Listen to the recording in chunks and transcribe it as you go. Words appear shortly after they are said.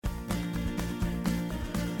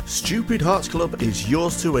Stupid Hearts Club is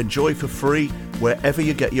yours to enjoy for free wherever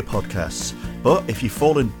you get your podcasts. But if you've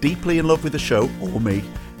fallen deeply in love with the show, or me,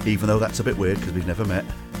 even though that's a bit weird because we've never met,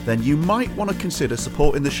 then you might want to consider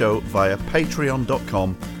supporting the show via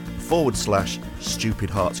patreon.com/Stupid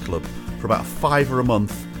Hearts Club. For about $5 a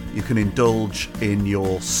month, you can indulge in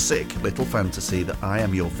your sick little fantasy that I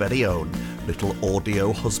am your very own little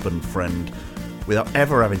audio husband friend, without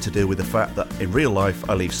ever having to deal with the fact that in real life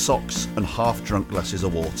I leave socks and half-drunk glasses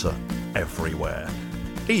of water everywhere.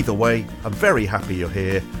 Either way, I'm very happy you're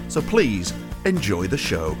here, so please enjoy the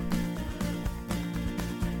show.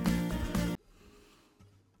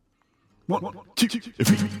 One, two, three,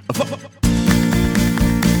 four.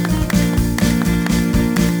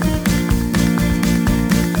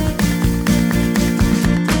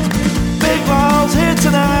 Big balls here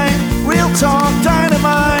tonight, real talk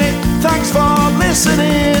dynamite. Thanks for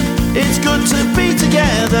listening, it's good to be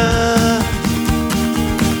together.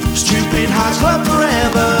 Stupid Hearts Club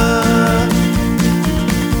forever.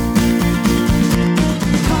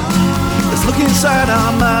 Let's look inside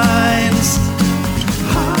our minds.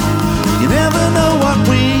 You never know what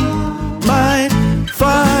we might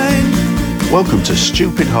find. Welcome to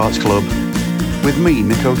Stupid Hearts Club with me,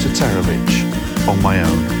 Niko Taterovich, on my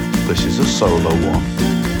own. This is a solo one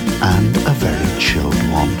and a very chilled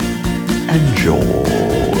one. Enjoy.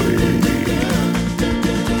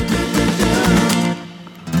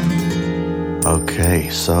 Okay,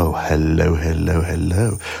 so hello.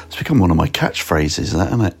 It's become one of my catchphrases,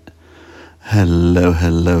 isn't it? Hello.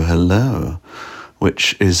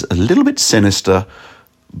 Which is a little bit sinister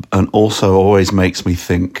and also always makes me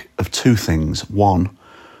think of two things. One,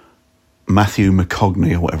 Matthew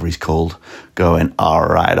McCogney, or whatever he's called, going, all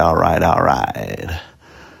right.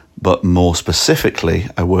 But more specifically,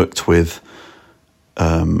 I worked with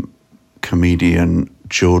comedian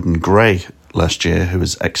Jordan Gray last year, who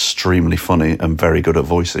was extremely funny and very good at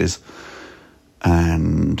voices.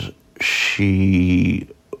 And she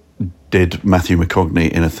did Matthew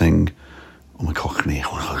McCogney in a thing, or McCogney,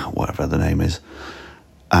 whatever the name is.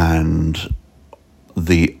 And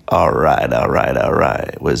the all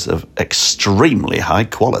right was of extremely high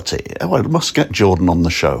quality. Oh, I must get Jordan on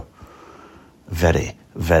the show. Very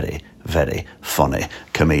funny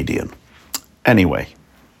comedian. Anyway,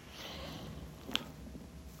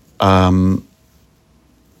 a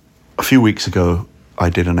few weeks ago, I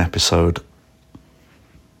did an episode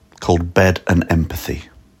called Bed and Empathy.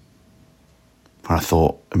 I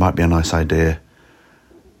thought it might be a nice idea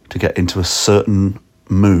to get into a certain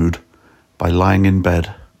mood by lying in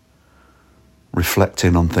bed,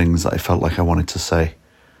 reflecting on things that I felt like I wanted to say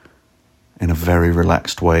in a very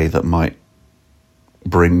relaxed way that might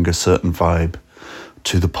bring a certain vibe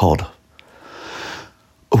to the pod.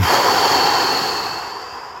 Oof.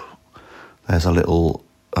 There's a little,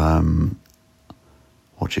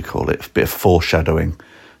 what do you call it, a bit of foreshadowing.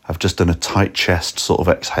 I've just done a tight chest sort of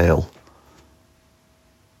exhale.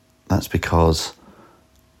 That's because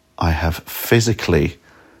I have physically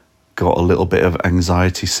got a little bit of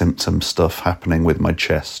anxiety symptom stuff happening with my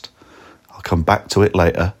chest. I'll come back to it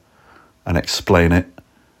later and explain it.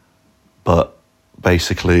 But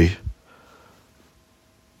basically,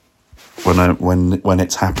 when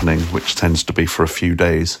it's happening, which tends to be for a few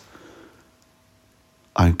days,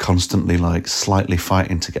 I'm constantly like slightly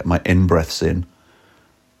fighting to get my in-breaths in.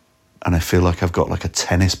 And I feel like I've got like a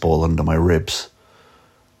tennis ball under my ribs.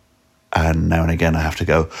 And now and again I have to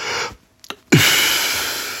go.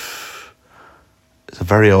 It's a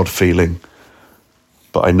very odd feeling,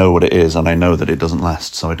 but I know what it is and I know that it doesn't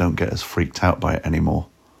last, so I don't get as freaked out by it anymore.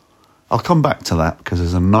 I'll come back to that because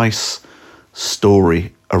there's a nice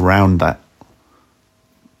story around that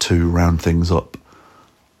to round things up.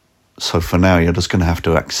 So for now, you're just going to have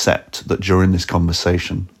to accept that during this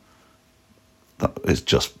conversation, that it's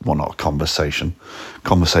just, well, not a conversation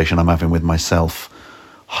I'm having with myself,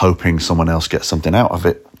 hoping someone else gets something out of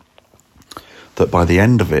it, that by the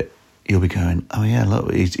end of it, you'll be going, oh yeah,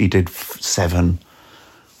 look, he did 7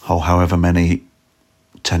 or however many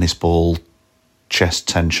tennis ball chest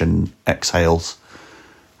tension exhales,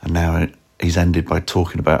 and now he's ended by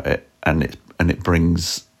talking about it, and it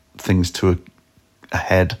brings things to a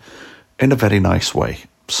head in a very nice way.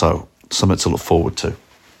 So, something to look forward to.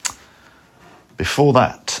 Before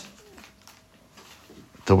that,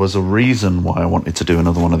 there was a reason why I wanted to do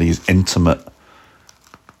another one of these intimate,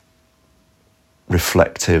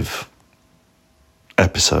 reflective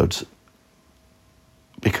episodes,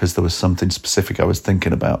 because there was something specific I was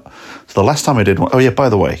thinking about. So the last time I did one, oh yeah, by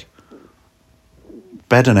the way,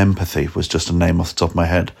 Bed and Empathy was just a name off the top of my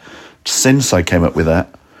head. Since I came up with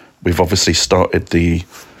that, we've obviously started the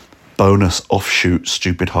bonus offshoot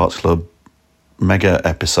Stupid Hearts Club mega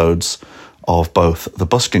episodes of both The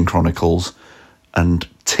Busking Chronicles and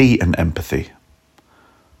Tea and Empathy.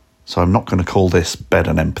 So I'm not going to call this Bed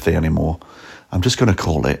and Empathy anymore. I'm just going to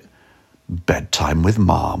call it Bedtime with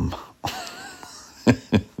Mom.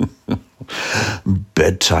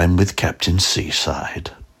 Bedtime with Captain Seaside.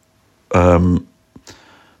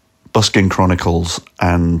 Busking Chronicles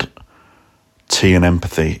and Tea and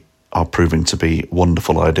Empathy are proving to be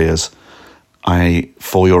wonderful ideas. I,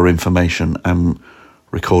 for your information, am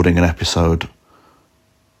recording an episode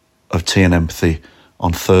of Tea and Empathy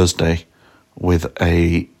on Thursday with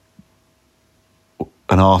an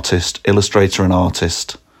artist, illustrator and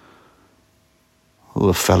artist,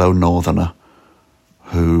 a fellow northerner,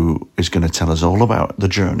 who is going to tell us all about the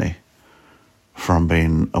journey from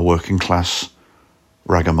being a working class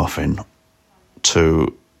ragamuffin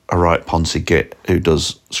to a right poncy git who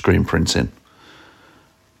does screen printing.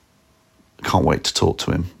 Can't wait to talk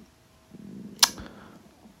to him.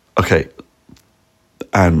 Okay,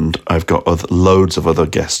 and I've got loads of other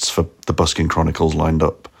guests for the Busking Chronicles lined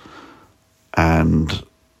up, and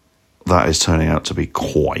that is turning out to be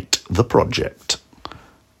quite the project.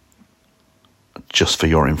 Just for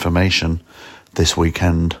your information, this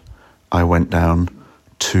weekend I went down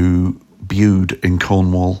to Bude in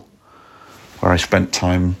Cornwall, where I spent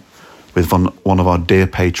time with one of our dear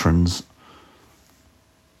patrons,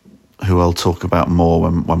 who I'll talk about more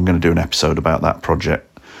when I'm going to do an episode about that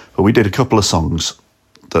project. But we did a couple of songs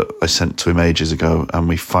that I sent to him ages ago, and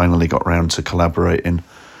we finally got round to collaborating.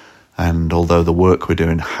 And although the work we're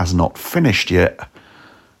doing has not finished yet,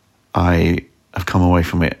 I have come away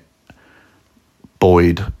from it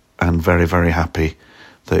buoyed and very, very happy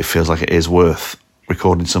that it feels like it is worth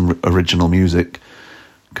recording some original music,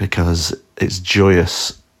 because it's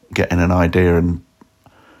joyous getting an idea and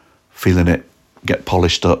feeling it get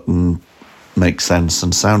polished up and make sense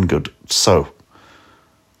and sound good. So,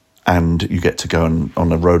 and you get to go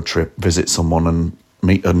on a road trip, visit someone and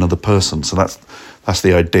meet another person. So that's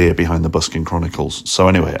the idea behind the Busking Chronicles. So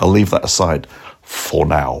anyway, I'll leave that aside for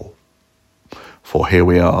now. For here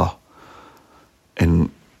we are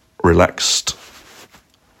in relaxed,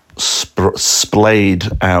 splayed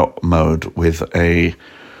out mode with a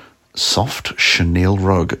soft chenille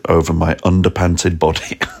rug over my underpanted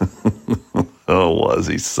body. Oh, what is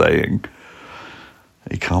he saying?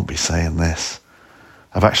 He can't be saying this.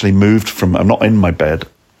 I've actually moved I'm not in my bed.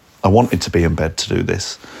 I wanted to be in bed to do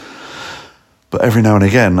this. But every now and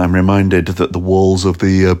again, I'm reminded that the walls of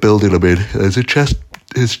the building I'm in,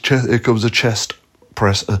 here comes a chest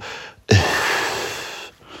press.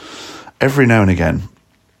 Every now and again,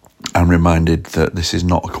 I'm reminded that this is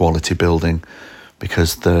not a quality building,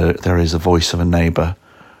 because there is a voice of a neighbour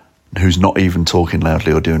who's not even talking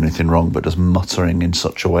loudly or doing anything wrong, but just muttering in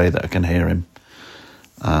such a way that I can hear him.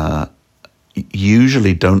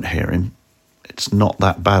 Usually don't hear him. It's not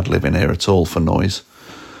that bad living here at all for noise.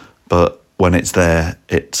 But when it's there,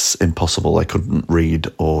 it's impossible. I couldn't read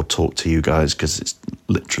or talk to you guys, because it's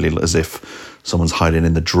literally as if someone's hiding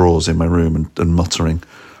in the drawers in my room and muttering.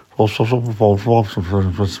 No,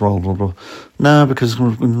 because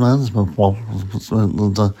that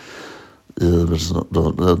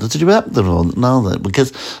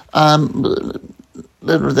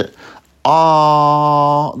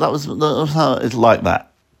was how it's like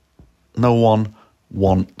that. No one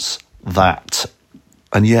wants that,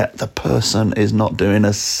 and yet the person is not doing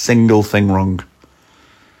a single thing wrong.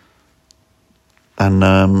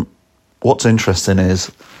 And what's interesting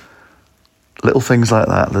is little things like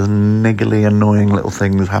that, the niggly, annoying little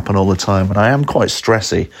things happen all the time, and I am quite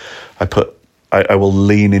stressy. I will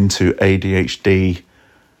lean into ADHD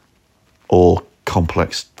or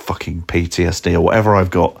complex fucking PTSD or whatever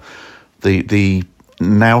I've got. The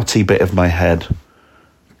naughty bit of my head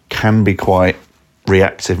can be quite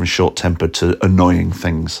reactive and short-tempered to annoying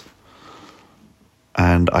things.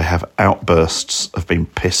 And I have outbursts of being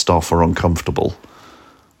pissed off or uncomfortable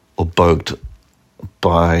or bugged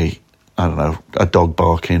by, I don't know, a dog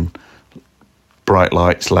barking, bright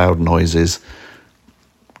lights, loud noises,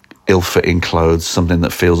 ill-fitting clothes, something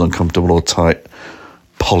that feels uncomfortable or tight,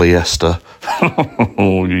 polyester,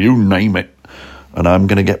 you name it. And I'm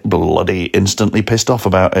going to get bloody instantly pissed off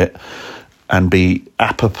about it and be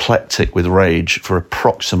apoplectic with rage for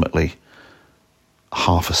approximately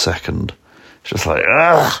half a second. It's just like,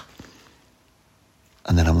 ugh.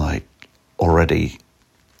 And then I'm like, already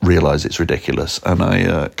realise it's ridiculous, and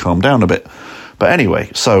I calm down a bit. But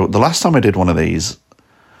anyway, so the last time I did one of these,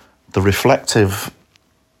 the reflective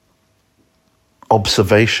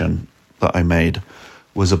observation that I made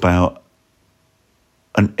was about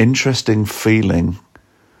an interesting feeling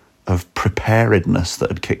of preparedness that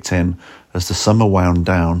had kicked in as the summer wound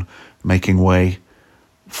down, making way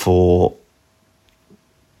for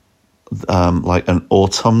like an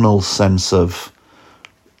autumnal sense of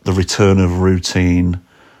the return of routine,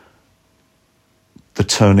 the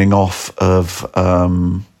turning off of,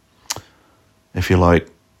 if you like,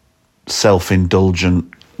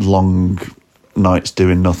 self-indulgent long nights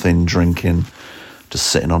doing nothing, drinking, just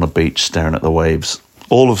sitting on a beach staring at the waves.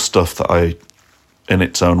 All of stuff that I, in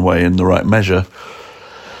its own way, in the right measure,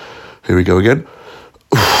 here we go again,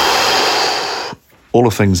 all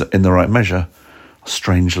of things that in the right measure are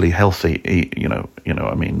strangely healthy.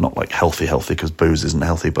 I mean, not like healthy because booze isn't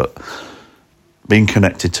healthy, but being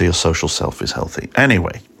connected to your social self is healthy.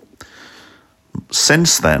 Anyway,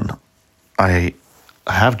 since then, I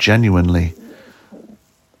have genuinely,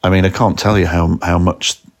 I mean, I can't tell you how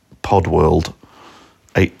much Pod World,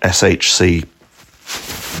 SHC,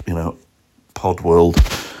 Pod World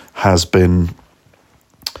has been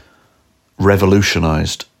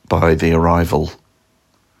revolutionised by the arrival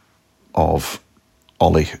of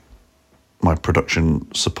Ollie, my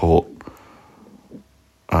production support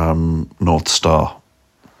North Star.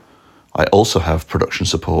 I also have production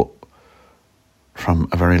support from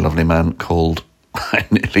a very lovely man called, I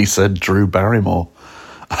nearly said Drew Barrymore.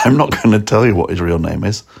 I'm not going to tell you what his real name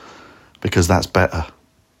is, because that's better.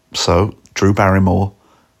 So, Drew Barrymore,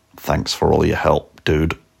 thanks for all your help,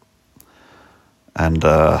 dude. And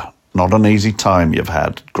not an easy time you've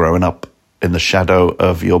had growing up in the shadow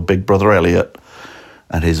of your big brother Elliot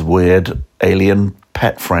and his weird alien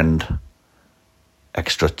pet friend,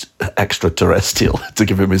 extraterrestrial, to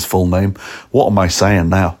give him his full name. What am I saying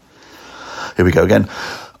now? Here we go again.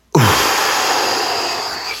 3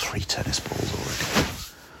 tennis balls already.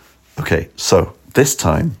 Okay, so this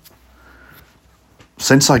time,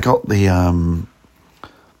 since I got the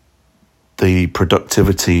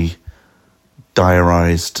productivity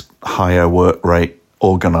diarised, higher work rate,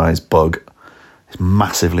 organised bug, it's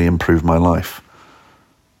massively improved my life.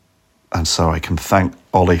 And so I can thank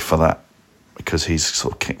Ollie for that, because he's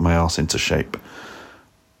sort of kicked my ass into shape.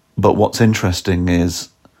 But what's interesting is,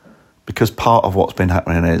 because part of what's been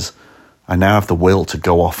happening is I now have the will to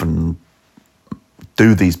go off and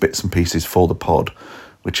do these bits and pieces for the pod,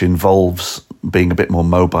 which involves being a bit more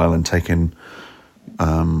mobile and taking,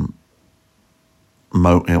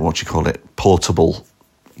 portable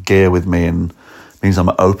gear with me, and means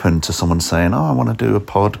I'm open to someone saying, I want to do a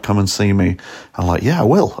pod, come and see me. I'm like, yeah, I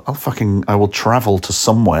will. I will travel to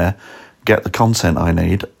somewhere, get the content I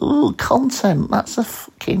need. Ooh, content, that's a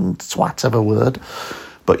fucking twat of a word.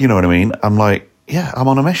 But you know what I mean? I'm like, yeah, I'm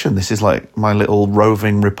on a mission. This is like my little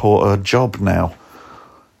roving reporter job now.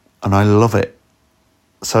 And I love it.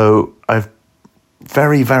 So I'm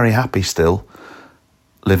very, very happy still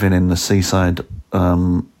living in the seaside,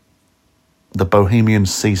 the bohemian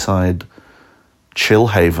seaside chill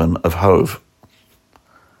haven of Hove.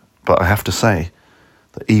 But I have to say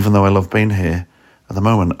that even though I love being here, at the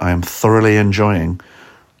moment I am thoroughly enjoying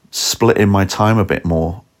splitting my time a bit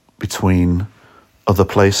more between other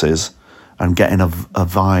places and getting a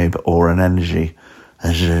vibe or an energy.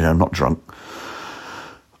 I'm not drunk.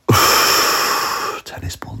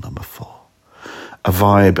 Tennis ball number 4. A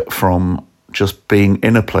vibe from just being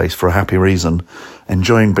in a place for a happy reason,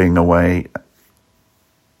 enjoying being away,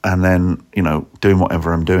 and then, doing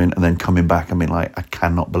whatever I'm doing, and then coming back and being like, I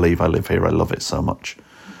cannot believe I live here. I love it so much.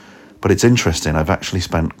 But it's interesting. I've actually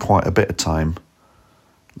spent quite a bit of time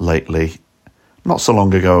lately. Not so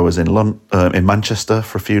long ago, I was in Manchester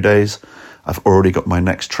for a few days. I've already got my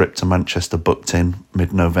next trip to Manchester booked in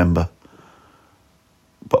mid-November.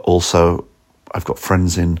 But also, I've got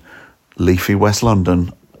friends in leafy West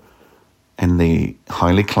London, in the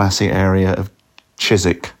highly classy area of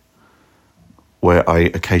Chiswick, where I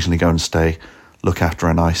occasionally go and stay, look after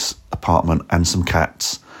a nice apartment and some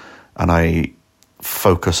cats. And I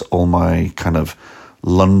focus all my kind of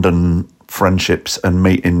London friendships and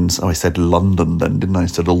meetings. Oh, I said London then, didn't I?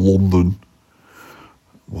 Instead of London.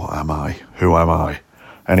 What am I? Who am I?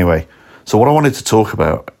 Anyway, so what I wanted to talk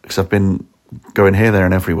about, because I've been going here, there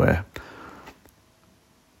and everywhere,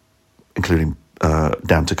 including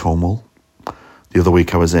down to Cornwall. The other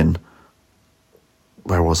week I was in,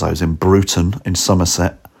 where was I? I was in Bruton in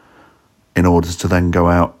Somerset, in order to then go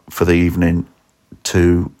out for the evening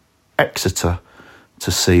to Exeter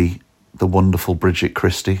to see the wonderful Bridget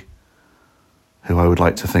Christie, who I would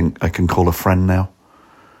like to think I can call a friend now,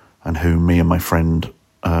 and who me and my friend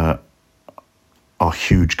are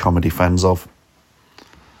huge comedy fans of.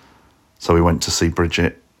 So we went to see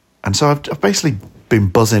Bridget, and so I've basically been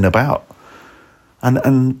buzzing about.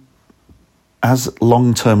 And as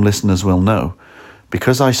long-term listeners will know,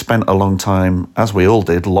 because I spent a long time, as we all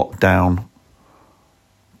did, locked down,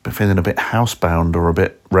 feeling a bit housebound or a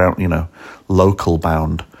bit, local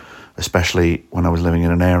bound, especially when I was living in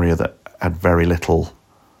an area that had very little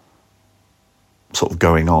sort of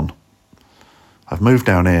going on. I've moved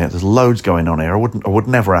down here. There's loads going on here. I would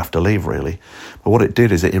never have to leave, really. But what it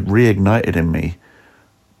did is it reignited in me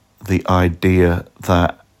the idea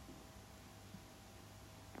that,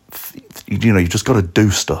 you just got to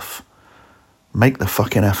do stuff. Make the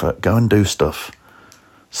fucking effort. Go and do stuff.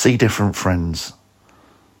 See different friends.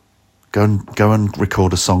 Go and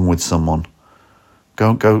record a song with someone.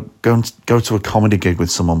 Go to a comedy gig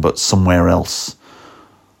with someone, but somewhere else.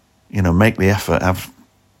 Make the effort.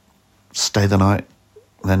 Stay the night.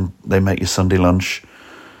 Then they make you Sunday lunch.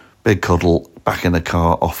 Big cuddle. Back in the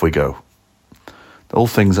car. Off we go. All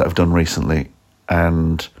things that I've done recently,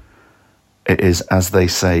 and it is, as they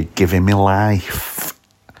say, giving me life.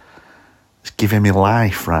 It's giving me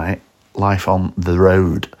life, right? Life on the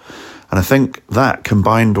road. And I think that,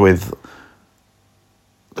 combined with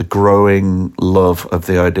the growing love of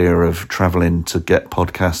the idea of travelling to get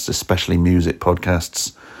podcasts, especially music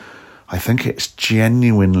podcasts, I think it's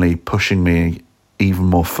genuinely pushing me even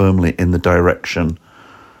more firmly in the direction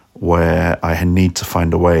where I need to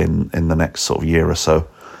find a way in the next sort of year or so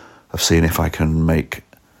of seeing if I can make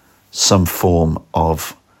some form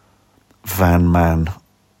of van-man,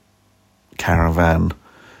 caravan,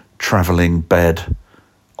 travelling bed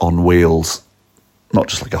on wheels, not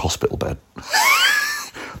just like a hospital bed.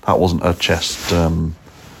 That wasn't a chest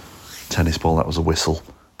tennis ball, that was a whistle.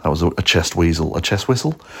 That was a chest weasel. A chest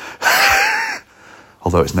whistle?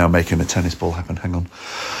 Although it's now making a tennis ball happen. Hang on.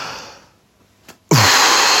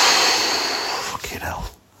 Fucking hell.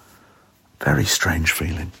 Very strange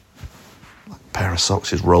feeling. Like a pair of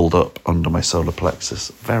socks is rolled up under my solar plexus.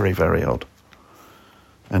 Very, very odd.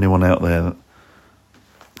 Anyone out there that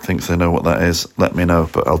thinks they know what that is, let me know.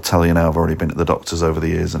 But I'll tell you now, I've already been at the doctors over the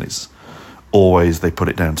years, and it's always, they put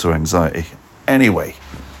it down to anxiety. Anyway,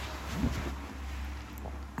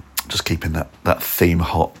 just keeping that theme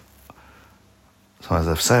hot. So as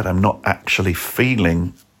I've said, I'm not actually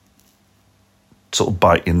feeling sort of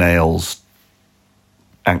bite your nails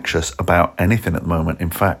anxious about anything at the moment. In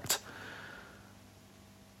fact,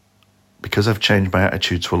 because I've changed my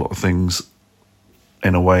attitude to a lot of things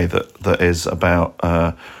in a way that is about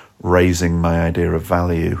raising my idea of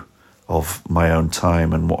value of my own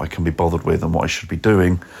time and what I can be bothered with and what I should be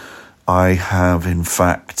doing, I have in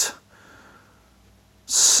fact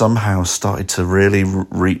somehow started to really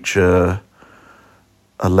reach a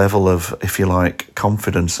level of, if you like,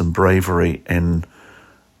 confidence and bravery in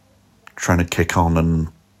trying to kick on and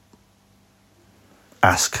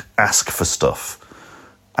ask for stuff,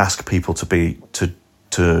 ask people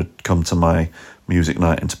to come to my music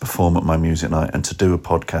night and to perform at my music night and to do a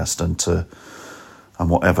podcast and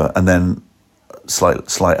whatever, and then slight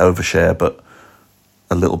overshare, but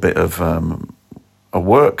a little bit of a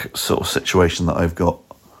work sort of situation that I've got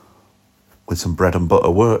with some bread and butter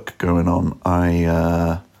work going on.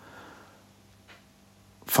 I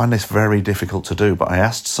find this very difficult to do, but I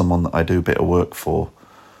asked someone that I do a bit of work for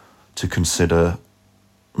to consider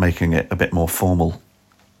making it a bit more formal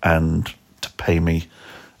and to pay me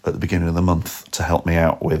at the beginning of the month to help me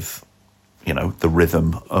out with, the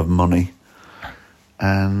rhythm of money.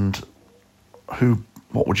 And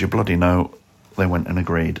what would you bloody know? They went and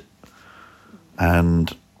agreed.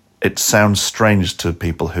 And it sounds strange to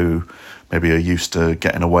people who maybe are used to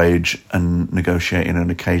getting a wage and negotiating and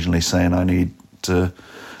occasionally saying, I need to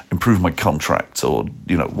improve my contract or,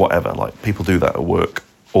 whatever. Like, people do that at work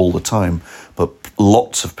all the time. But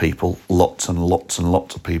lots of people, lots and lots and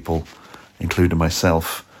lots of people, including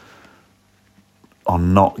myself, are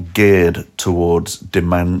not geared towards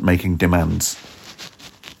making demands.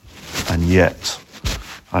 And yet,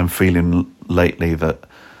 I'm feeling lately that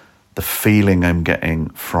the feeling I'm getting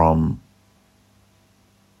from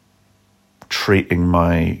treating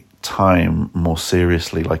my time more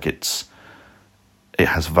seriously, like it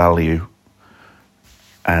has value,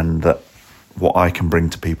 and that what I can bring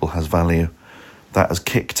to people has value, that has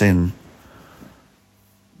kicked in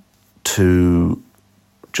to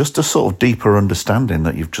just a sort of deeper understanding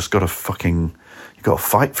that you've just got to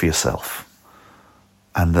fight for yourself,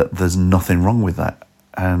 and that there's nothing wrong with that.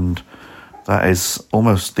 And that is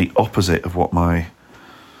almost the opposite of what my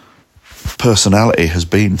personality has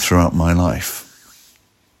been throughout my life.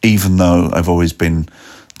 Even though I've always been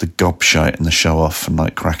the gobshite and the show-off and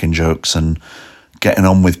like cracking jokes and getting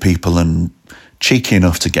on with people and cheeky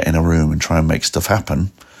enough to get in a room and try and make stuff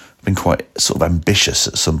happen. I've been quite sort of ambitious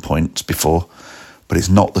at some points before, but it's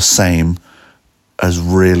not the same as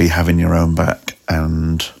really having your own back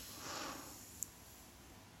and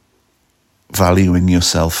valuing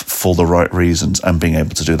yourself for the right reasons and being able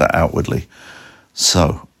to do that outwardly.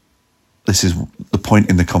 So this is the point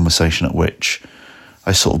in the conversation at which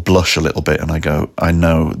I sort of blush a little bit and I go, I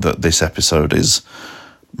know that this episode is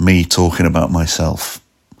me talking about myself,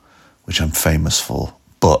 which I'm famous for,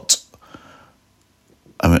 but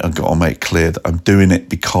I've got to make clear that I'm doing it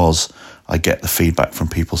because I get the feedback from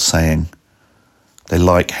people saying they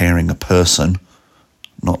like hearing a person.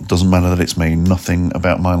 Doesn't matter that it's me. Nothing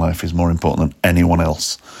about my life is more important than anyone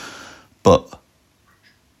else. But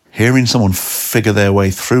hearing someone figure their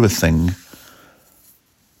way through a thing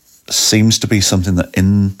seems to be something that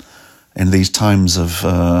in these times of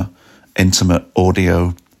intimate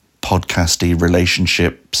audio podcasty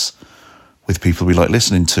relationships with people we like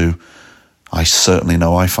listening to, I certainly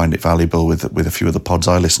know I find it valuable with a few of the pods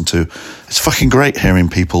I listen to. It's fucking great hearing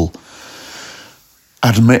people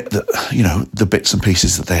admit that, you know, the bits and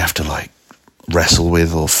pieces that they have to like wrestle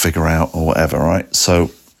with or figure out or whatever, right? So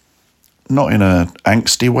not in a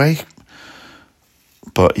angsty way,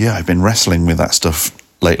 but yeah, I've been wrestling with that stuff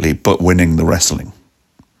lately, but winning the wrestling.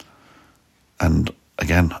 And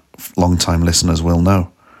again, long-time listeners will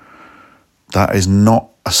know that is not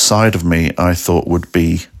a side of me I thought would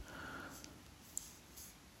be.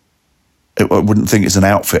 I wouldn't think it's an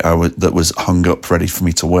outfit that was hung up ready for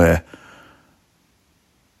me to wear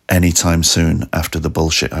anytime soon after the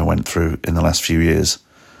bullshit I went through in the last few years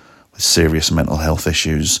with serious mental health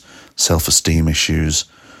issues, self-esteem issues,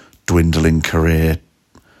 dwindling career,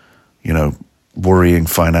 you know, worrying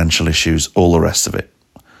financial issues, all the rest of it.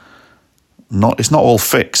 It's not all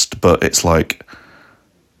fixed, but it's like,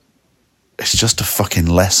 it's just a fucking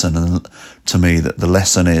lesson. And to me, that the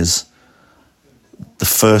lesson is the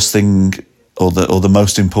first thing or the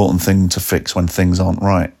most important thing to fix when things aren't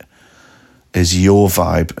right is your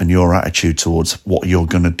vibe and your attitude towards what you're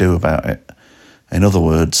going to do about it. In other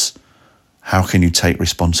words, how can you take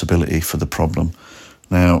responsibility for the problem?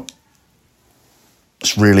 Now,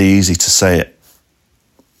 it's really easy to say it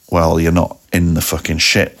while you're not in the fucking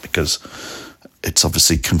shit, because it's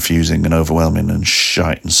obviously confusing and overwhelming and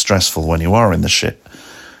shite and stressful when you are in the shit.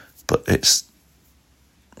 But it's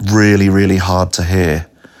really, really hard to hear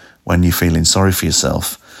when you're feeling sorry for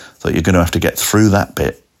yourself that you're going to have to get through that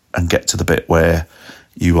bit and get to the bit where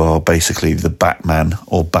you are basically the Batman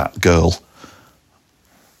or Batgirl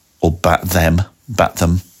or bat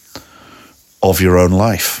them of your own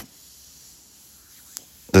life.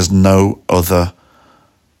 There's no other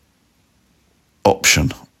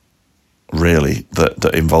option, really,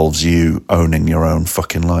 that involves you owning your own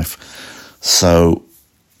fucking life. So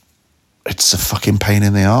it's a fucking pain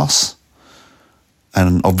in the arse.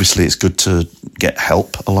 And obviously it's good to get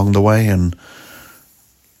help along the way.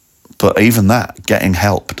 But even that, getting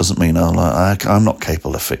help doesn't mean, I'm not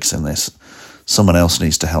capable of fixing this. Someone else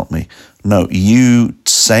needs to help me. No, you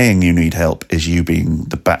saying you need help is you being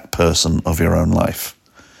the bat person of your own life.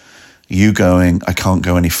 You going, I can't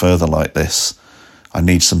go any further like this. I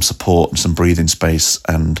need some support and some breathing space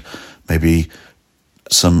and maybe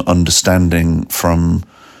some understanding from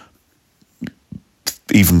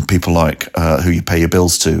even people like who you pay your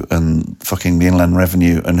bills to and fucking the Inland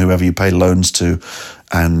Revenue and whoever you pay loans to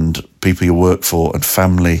and people you work for and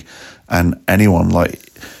family and anyone. Like,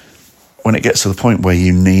 when it gets to the point where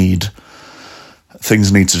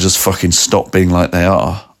things need to just fucking stop being like they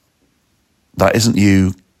are, that isn't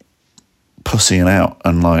you pussying out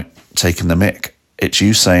and like taking the mick. It's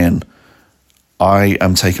you saying, I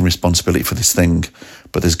am taking responsibility for this thing,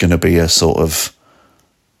 but there's going to be a sort of,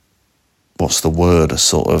 what's the word, a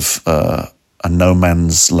sort of a no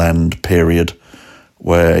man's land period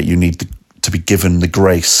where you need to be given the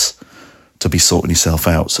grace to be sorting yourself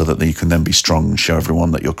out so that you can then be strong and show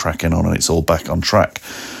everyone that you're cracking on and it's all back on track.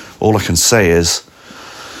 All I can say is,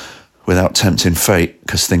 without tempting fate,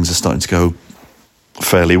 because things are starting to go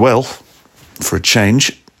fairly well for a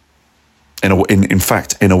change, in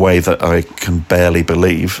fact, in a way that I can barely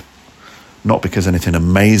believe, not because anything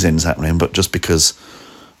amazing is happening, but just because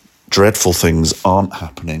dreadful things aren't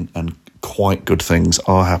happening and quite good things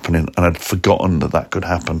are happening, and I'd forgotten that could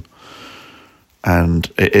happen.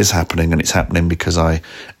 And it is happening, and it's happening because I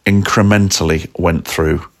incrementally went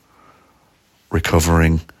through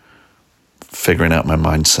recovering, figuring out my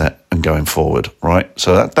mindset and going forward, right?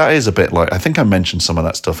 So that is a bit like, I think I mentioned some of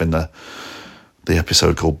that stuff in the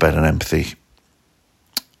episode called Bed and Empathy.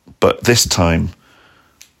 But this time,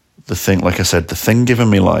 the thing, like I said, the thing giving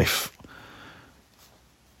me life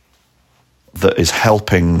that is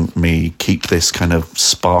helping me keep this kind of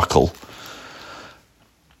sparkle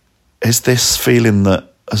is this feeling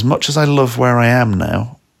that as much as I love where I am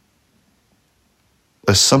now,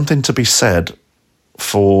 there's something to be said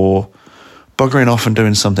for buggering off and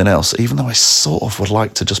doing something else, even though I sort of would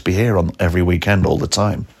like to just be here on every weekend all the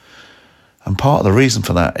time. And part of the reason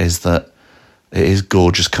for that is that it is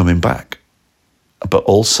gorgeous coming back, but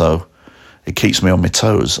also it keeps me on my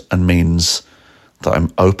toes and means that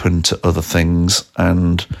I'm open to other things,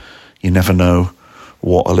 and you never know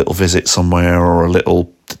what a little visit somewhere or a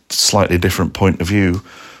little slightly different point of view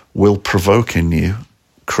will provoke in you,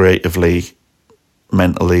 creatively,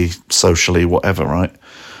 mentally, socially, whatever, right?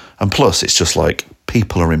 And plus, it's just like,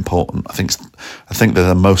 people are important. I think that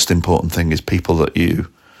the most important thing is people that you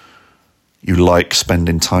like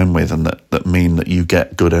spending time with, and that mean that you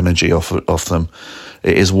get good energy off them.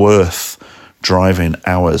 It is worth driving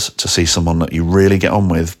hours to see someone that you really get on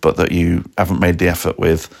with, but that you haven't made the effort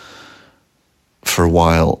with for a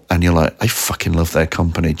while, and you're like, I fucking love their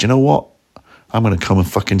company. Do you know what? I'm going to come and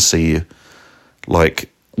fucking see you. Like,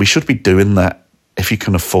 we should be doing that if you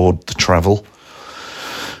can afford the travel.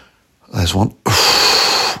 There's one.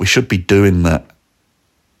 We should be doing that.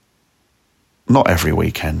 Not every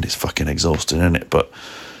weekend, it's fucking exhausting, isn't it? But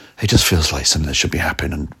it just feels like something that should be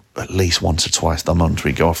happening at least once or twice a month.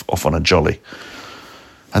 We go off on a jolly.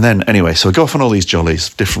 And then, anyway, so we go off on all these jollies,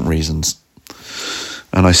 different reasons.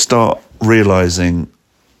 And I start realising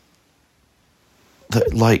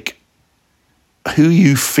that, like, who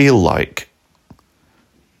you feel like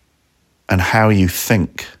and how you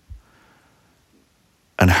think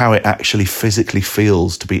and how it actually physically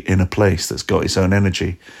feels to be in a place that's got its own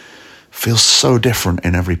energy feels so different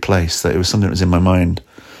in every place, that it was something that was in my mind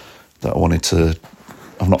that I wanted to...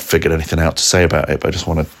 I've not figured anything out to say about it, but I just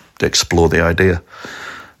wanted to explore the idea.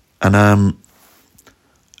 And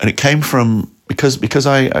it came from... Because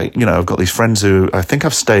I you know, I've got these friends who... I think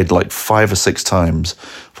I've stayed like 5 or 6 times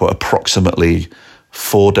for approximately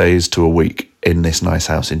 4 days to a week in this nice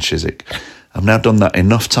house in Chiswick. I've now done that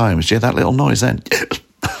enough times. Do you hear that little noise then?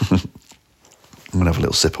 I'm going to have a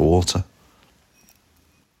little sip of water.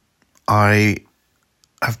 I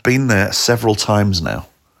have been there several times now.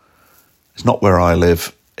 It's not where I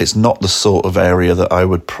live. It's not the sort of area that I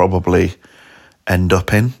would probably end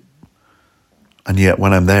up in. And yet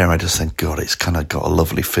when I'm there, I just think, God, it's kind of got a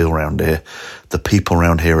lovely feel around here. The people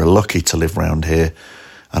around here are lucky to live around here.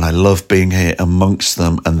 And I love being here amongst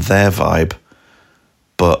them and their vibe.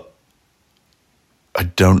 But I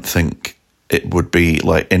don't think it would be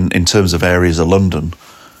like, in terms of areas of London,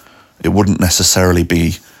 it wouldn't necessarily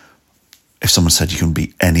be, if someone said you can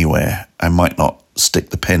be anywhere, I might not stick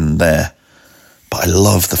the pin there. But I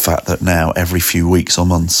love the fact that now every few weeks or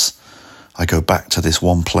months, I go back to this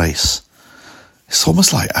one place. It's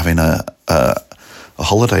almost like having a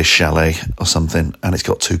holiday chalet or something, and it's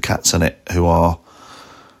got 2 cats in it who are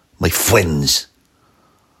my friends.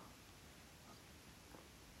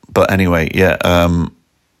 But anyway, yeah,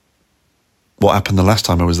 what happened the last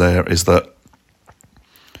time I was there is that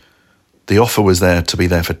the offer was there to be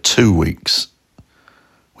there for 2 weeks,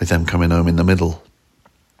 with them coming home in the middle.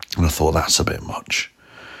 And I thought, that's a bit much.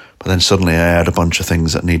 But then suddenly I had a bunch of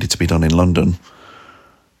things that needed to be done in London,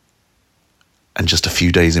 and just a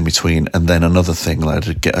few days in between, and then another thing, like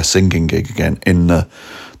to get a singing gig again in the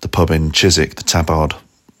pub in Chiswick, the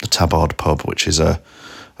Tabard pub, which is a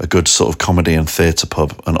good sort of comedy and theatre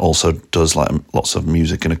pub, and also does like lots of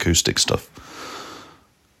music and acoustic stuff.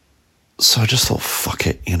 So I just thought, fuck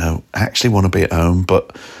it, you know, I actually want to be at home,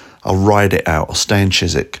 but I'll ride it out, I'll stay in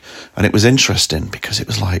Chiswick. And it was interesting because it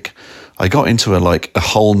was like, I got into a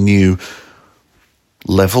whole new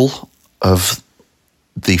level of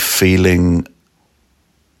the feeling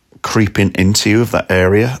creeping into you of that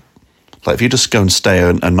area. Like if you just go and stay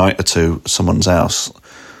a night or two at someone's house,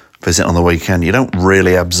 visit on the weekend, you don't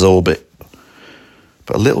really absorb it.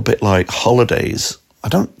 But a little bit like holidays, I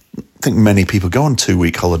don't think many people go on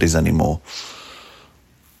 2-week holidays anymore.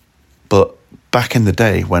 But back in the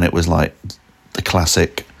day when it was like the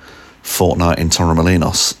classic fortnight in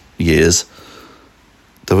Torremolinos years,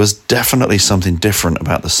 there was definitely something different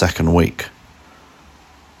about the second week.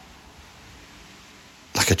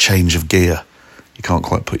 Like a change of gear. You can't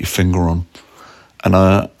quite put your finger on. And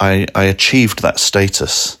I achieved that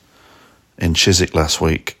status in Chiswick last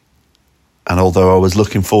week. And although I was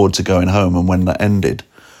looking forward to going home, and when that ended,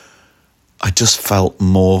 I just felt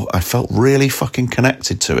really fucking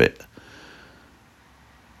connected to it.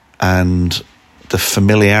 And the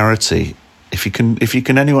familiarity, if you can,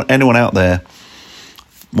 anyone out there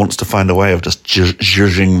wants to find a way of just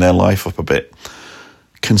zhuzhing their life up a bit,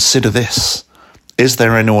 consider this. Is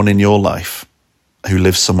there anyone in your life who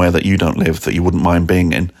lives somewhere that you don't live, that you wouldn't mind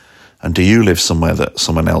being in? And do you live somewhere that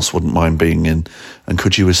someone else wouldn't mind being in? And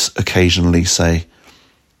could you occasionally say,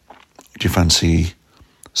 do you fancy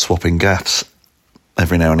swapping gaffs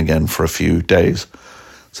every now and again for a few days,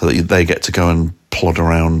 so that they get to go and plod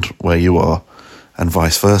around where you are, and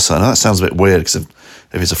vice versa. And that sounds a bit weird, because if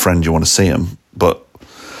it's a friend, you want to see them, but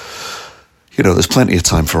there's plenty of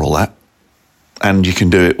time for all that. And you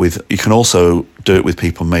can also do it with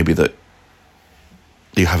people maybe that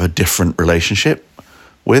you have a different relationship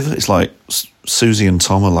with. It's like Susie and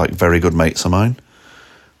Tom are like very good mates of mine,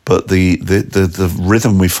 but the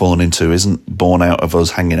rhythm we've fallen into isn't born out of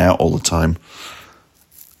us hanging out all the time,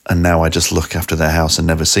 and now I just look after their house and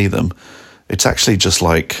never see them. It's actually just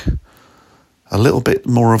like a little bit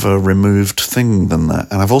more of a removed thing than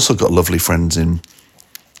that. And I've also got lovely friends in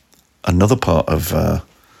another part of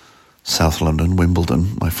South London,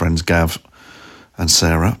 Wimbledon, my friends Gav and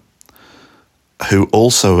Sarah, who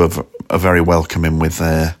also are very welcoming with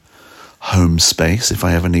their home space if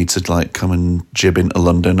I ever need to like come and jib into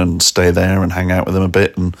London and stay there and hang out with them a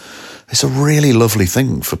bit. And it's a really lovely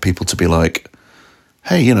thing for people to be like,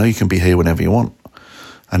 hey, you can be here whenever you want.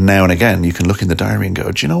 And now and again, you can look in the diary and go,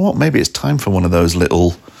 do you know what? Maybe it's time for one of those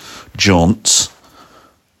little jaunts.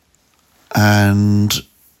 And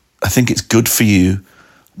I think it's good for you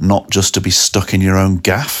not just to be stuck in your own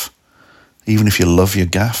gaff, even if you love your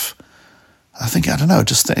gaff. I don't know,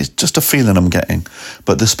 it's just a feeling I'm getting.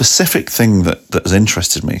 But the specific thing that has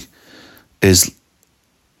interested me is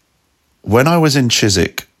when I was in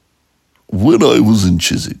Chiswick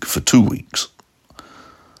for 2 weeks,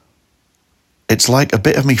 it's like a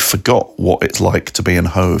bit of me forgot what it's like to be in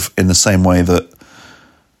Hove, in the same way that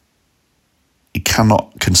you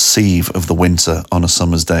cannot conceive of the winter on a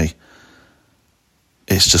summer's day.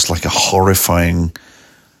 It's just like a horrifying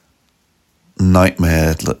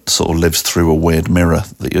nightmare that sort of lives through a weird mirror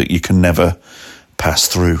that you can never pass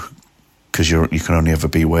through, because you can only ever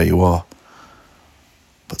be where you are.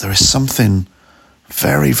 But there is something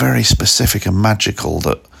very, very specific and magical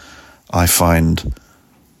that I find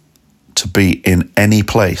to be in any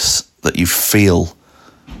place that you feel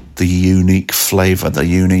the unique flavour, the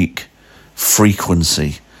unique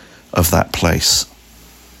frequency of that place,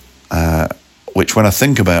 which when I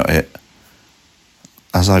think about it,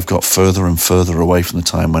 as I've got further and further away from the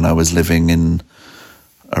time when I was living in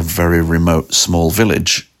a very remote small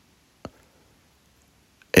village,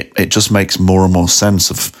 it just makes more and more sense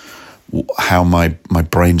of how my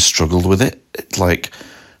brain struggled with it. It's like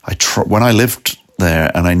when I lived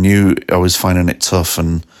there and I knew I was finding it tough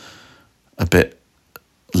and a bit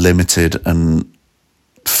limited and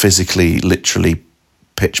physically, literally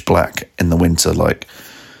pitch black in the winter, like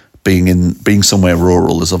being somewhere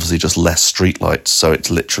rural, there's obviously just less street lights, so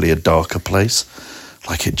it's literally a darker place.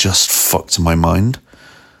 Like, it just fucked my mind.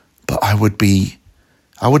 But I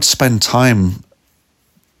would spend time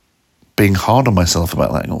being hard on myself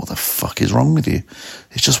about that. What the fuck is wrong with you?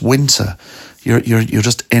 It's just winter. You're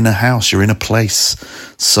just in a house. You're in a place.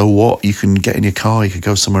 So what? You can get in your car. You could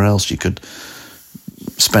go somewhere else. You could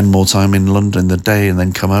spend more time in London in the day and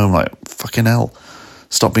then come home. Like, fucking hell.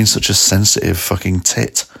 Stop being such a sensitive fucking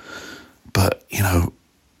tit. But,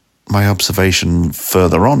 my observation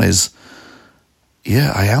further on is,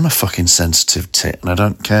 yeah, I am a fucking sensitive tit, and I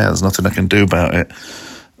don't care. There's nothing I can do about it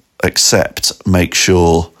except make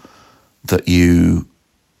sure that you,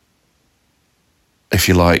 if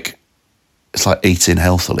you like, it's like eating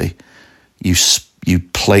healthily. You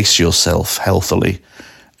place yourself healthily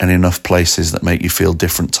in enough places that make you feel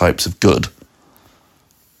different types of good,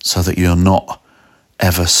 so that you're not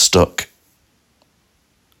ever stuck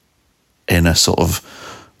in a sort of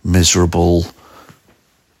miserable,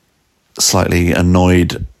 slightly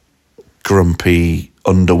annoyed, grumpy,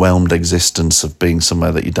 underwhelmed existence of being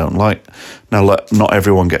somewhere that you don't like. Now, not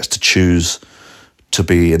everyone gets to choose to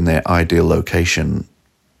be in their ideal location,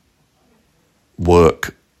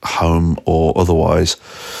 work, home, or otherwise.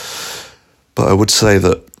 But I would say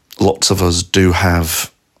that lots of us do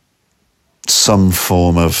have some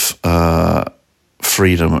form of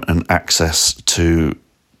freedom and access to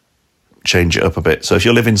change it up a bit. So if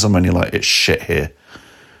you're living somewhere and you're like, it's shit here,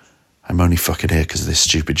 I'm only fucking here because of this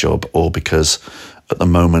stupid job, or because at the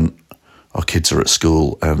moment our kids are at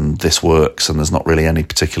school and this works and there's not really any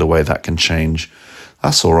particular way that can change,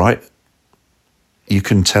 that's all right. You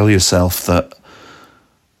can tell yourself that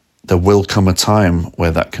there will come a time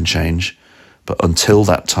where that can change, but until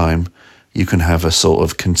that time, you can have a sort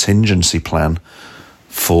of contingency plan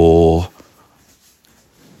for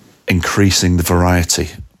increasing the variety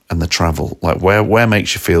and the travel. Like, where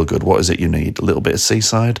makes you feel good? What is it you need? A little bit of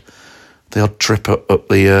seaside, the odd trip up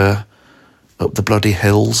the bloody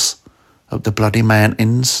hills, up the bloody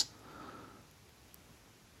mountains.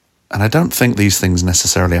 And I don't think these things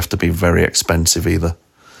necessarily have to be very expensive either.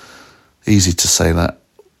 Easy to say that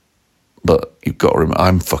But you've got to remember,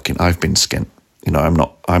 I've been skint. You know,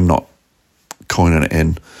 I'm not coining it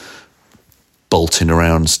in, bolting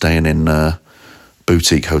around, staying in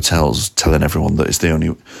boutique hotels, telling everyone that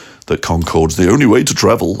that Concorde's the only way to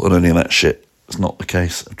travel and any of that shit. It's not the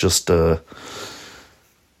case. I've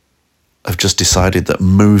just decided that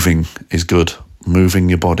moving is good. Moving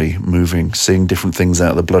your body, seeing different things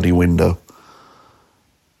out the bloody window,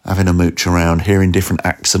 having a mooch around, hearing different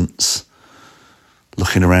accents,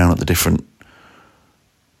 looking around at the different,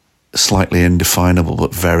 slightly indefinable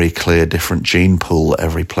but very clear different gene pool that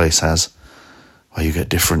every place has, where you get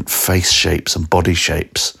different face shapes and body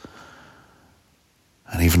shapes.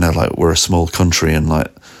 And even though like we're a small country and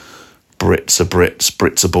like Brits are Brits,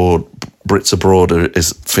 Brits abroad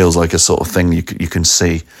feels like a sort of thing you can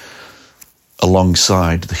see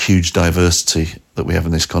alongside the huge diversity that we have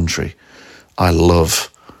in this country. I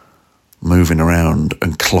love moving around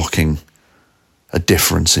and clocking a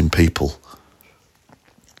difference in people.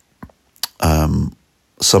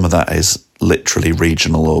 Some of that is literally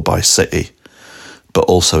regional or by city, but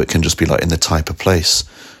also it can just be like in the type of place.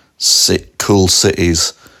 Cool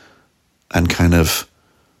cities and kind of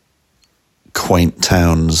quaint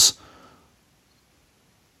towns,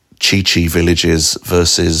 chi-chi villages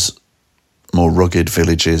versus more rugged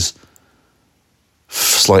villages,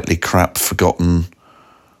 slightly crap, forgotten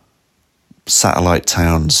satellite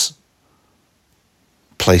towns,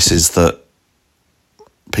 places that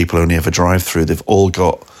people only ever drive through. They've all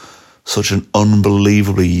got such an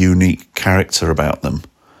unbelievably unique character about them.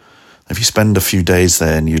 If you spend a few days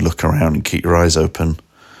there and you look around and keep your eyes open,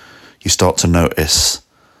 you start to notice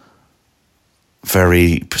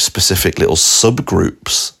very specific little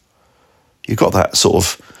subgroups. You've got that sort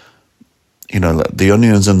of, you know, like the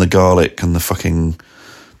onions and the garlic and the fucking,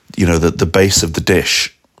 you know, the base of the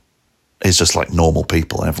dish is just like normal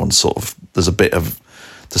people. Everyone's sort of, there's a bit of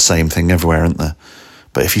the same thing everywhere, isn't there?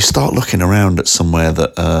 But if you start looking around at somewhere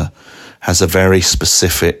that has a very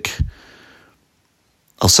specific,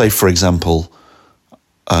 I'll say, for example,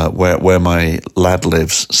 where my lad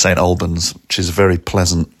lives, St Albans, which is a very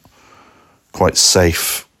pleasant, quite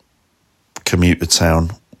safe commuter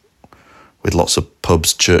town with lots of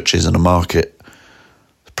pubs, churches and a market.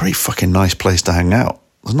 It's a pretty fucking nice place to hang out.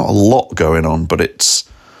 There's not a lot going on, but it's,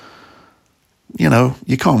 you know,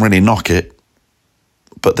 you can't really knock it.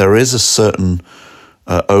 But there is a certain,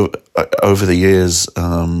 over the years,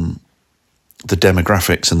 the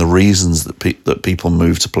demographics and the reasons that people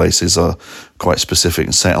move to places are quite specific.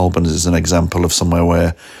 And St Albans is an example of somewhere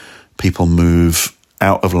where people move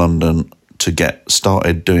out of London to get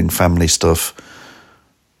started doing family stuff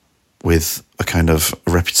with a kind of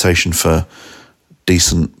reputation for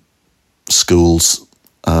decent schools,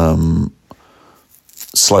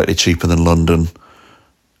 slightly cheaper than London,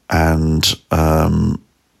 and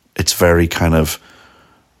it's very kind of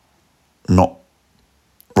not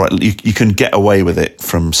right. You can get away with it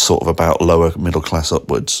from sort of about lower middle class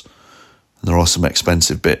upwards. And there are some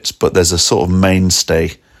expensive bits, but there's a sort of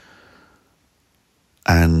mainstay.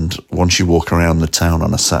 And once you walk around the town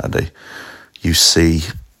on a Saturday, you see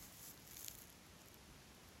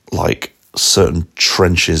like certain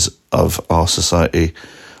trenches of our society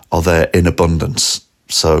are there in abundance.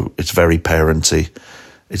 So it's very parenty.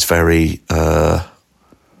 It's very, I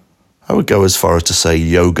would go as far as to say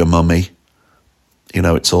yoga mummy. You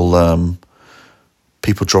know, it's all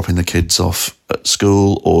people dropping the kids off at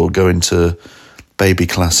school or going to baby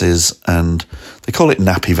classes, and they call it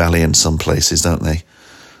Nappy Valley in some places, don't they?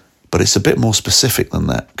 But it's a bit more specific than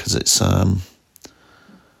that, because it's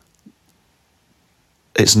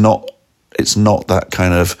not that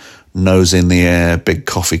kind of nose in the air, big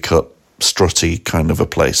coffee cup, strutty kind of a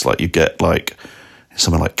place like you get like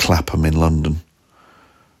somewhere like Clapham in London,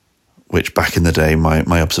 which back in the day,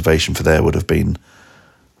 my observation for there would have been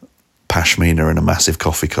pashmina in a massive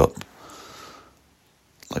coffee cup,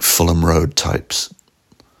 like Fulham Road types.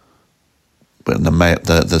 But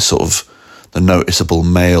the sort of the noticeable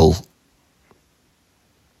male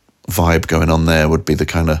vibe going on there would be the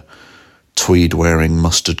kind of tweed wearing,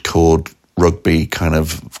 mustard cord rugby kind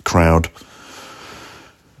of crowd.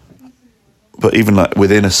 But even like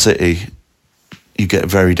within a city, you get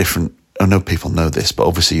very different. I know people know this, but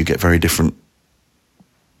obviously you get very different,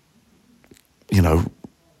 you know,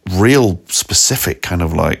 real specific kind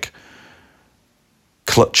of like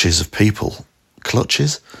clutches of people.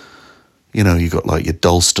 Clutches? You know, you got like your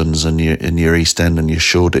Dalstons and your East End and your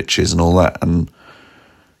Shoreditches and all that, and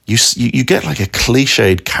you get like a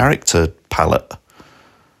cliched character palette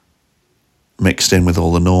mixed in with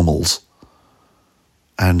all the normals.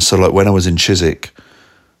 And so like when I was in Chiswick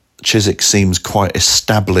seems quite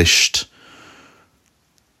established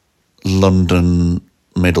London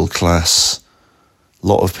middle class, a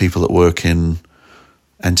lot of people that work in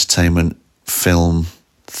entertainment, film,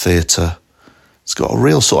 theatre. It's got a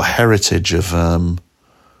real sort of heritage of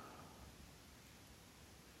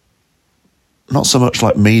not so much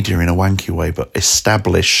like media in a wanky way, but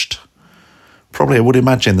established. Probably, I would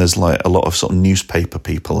imagine there's like a lot of sort of newspaper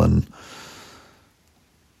people and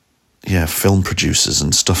film producers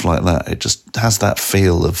and stuff like that. It just has that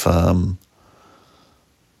feel of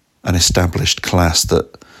an established class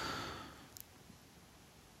that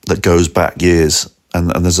goes back years. And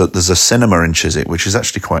there's a cinema in Chiswick which is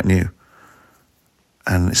actually quite new,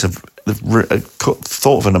 and it's a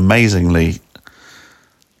thought of an amazingly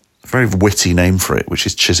very witty name for it, which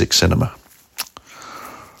is Chiswick Cinema.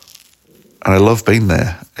 And I love being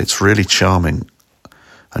there. It's really charming,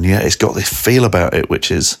 and it's got this feel about it,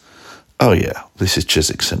 which is, oh yeah, this is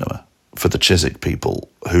Chiswick Cinema for the Chiswick people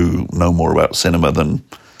who know more about cinema than,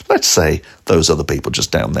 let's say, those other people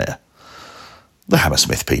just down there. The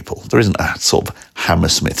Hammersmith people. There isn't a sort of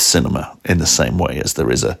Hammersmith cinema in the same way as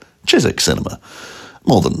there is a Chiswick cinema.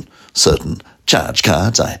 More than certain charge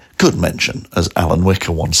cards I could mention, as Alan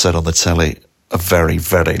Wicker once said on the telly a very,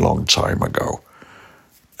 very long time ago.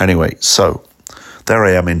 Anyway, so there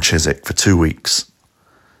I am in Chiswick for 2 weeks,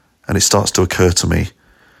 and it starts to occur to me,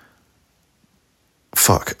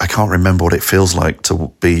 fuck, I can't remember what it feels like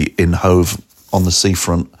to be in Hove on the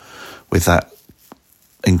seafront with that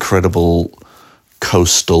incredible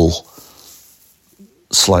coastal,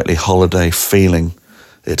 slightly holiday feeling.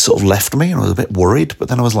 It sort of left me, and I was a bit worried, but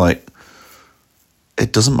then I was like,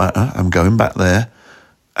 it doesn't matter, I'm going back there.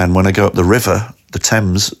 And when I go up the river, the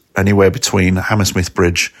Thames, anywhere between Hammersmith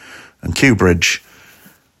Bridge and Kew Bridge,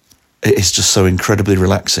 it is just so incredibly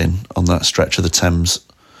relaxing on that stretch of the Thames,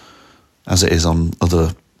 as it is on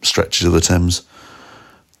other stretches of the Thames,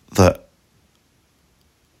 that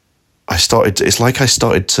I started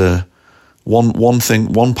to one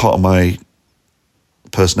part of my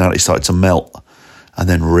personality started to melt, and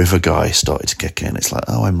then River Guy started to kick in. It's like,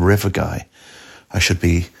 oh, I'm River Guy. I should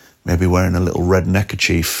be maybe wearing a little red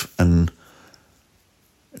neckerchief and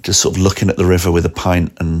just sort of looking at the river with a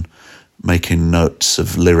pint and making notes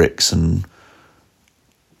of lyrics and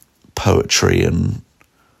poetry and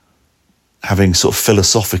having sort of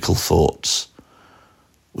philosophical thoughts,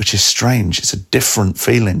 which is strange. It's a different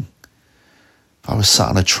feeling. If I was sat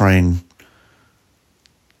on a train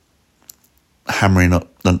hammering up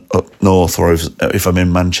north, or if I'm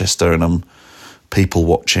in Manchester and I'm people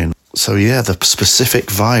watching. So yeah, the specific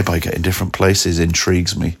vibe I get in different places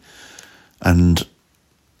intrigues me. And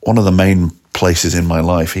one of the main places in my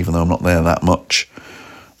life, even though I'm not there that much,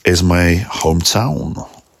 is my hometown,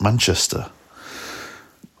 Manchester,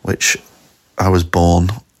 which I was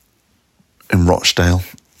born in Rochdale,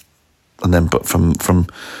 and then but from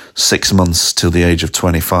 6 months till the age of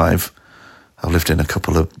 25, I lived in a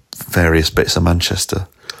couple of various bits of Manchester.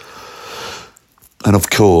 And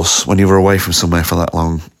of course, when you're away from somewhere for that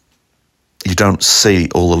long, you don't see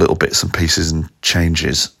all the little bits and pieces and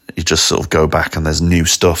changes. You just sort of go back and there's new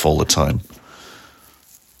stuff all the time.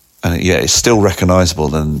 And it's still recognisable,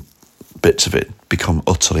 then bits of it become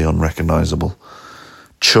utterly unrecognisable.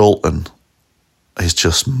 Chorlton is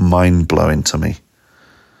just mind-blowing to me.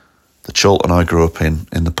 The Chorlton I grew up in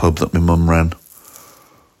the pub that my mum ran,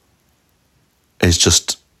 is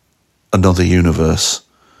just another universe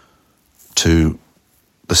to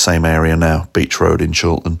the same area now, Beach Road in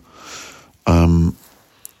Chorlton. And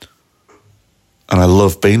I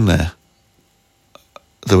love being there.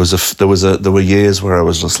 There were years where I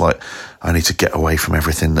was just like, I need to get away from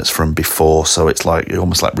everything that's from before. So it's like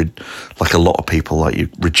almost like a lot of people, like you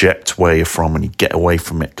reject where you're from and you get away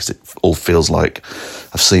from it because it all feels like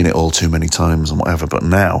I've seen it all too many times and whatever. But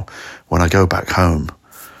now, when I go back home,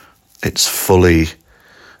 it's fully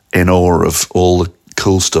in awe of all the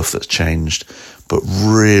cool stuff that's changed, but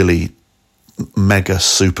really mega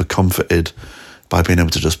super comforted by being able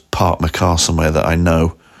to just park my car somewhere that I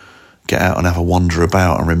know, get out and have a wander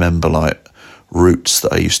about and remember like routes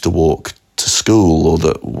that I used to walk to school, or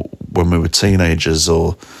that when we were teenagers,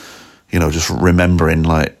 or, you know, just remembering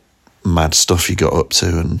like mad stuff you got up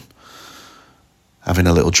to and having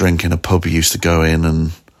a little drink in a pub you used to go in.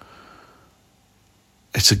 And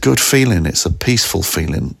it's a good feeling. It's a peaceful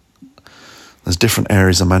feeling. There's different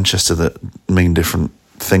areas of Manchester that mean different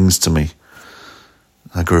things to me.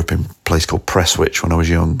 I grew up in a place called Prestwich when I was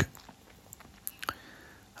young.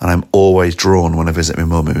 And I'm always drawn when I visit my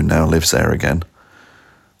mum, who now lives there again.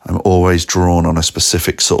 I'm always drawn on a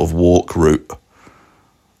specific sort of walk route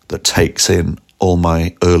that takes in all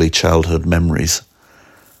my early childhood memories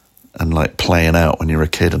and like playing out when you're a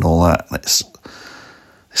kid and all that. And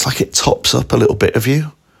it's like it tops up a little bit of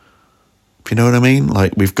you. If you know what I mean?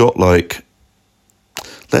 Like, we've got, like,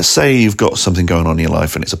 let's say you've got something going on in your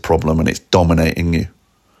life and it's a problem and it's dominating you,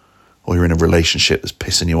 or you're in a relationship that's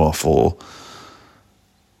pissing you off, or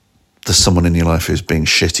there's someone in your life who's being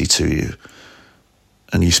shitty to you,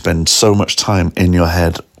 and you spend so much time in your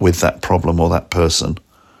head with that problem or that person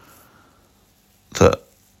that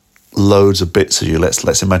loads of bits of you,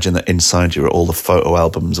 let's imagine that inside you are all the photo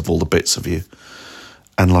albums of all the bits of you,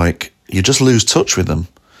 and like you just lose touch with them.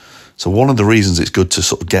 So one of the reasons it's good to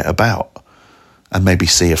sort of get about and maybe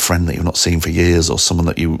see a friend that you've not seen for years, or someone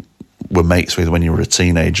that you were mates with when you were a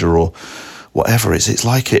teenager or whatever, it's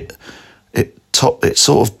like it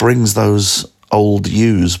sort of brings those old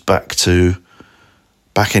yous back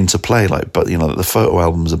into play, like, but you know, the photo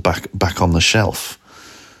albums are back on the shelf,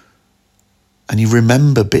 and you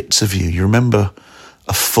remember bits of you. You remember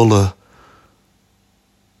a fuller,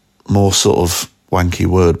 more sort of wanky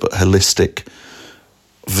word, but holistic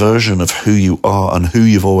version of who you are and who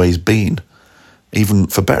you've always been, even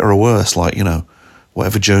for better or worse. Like, you know,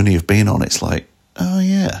 whatever journey you've been on, it's like, oh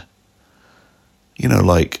yeah, you know,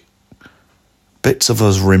 like bits of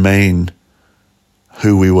us remain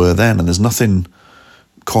who we were then, and there's nothing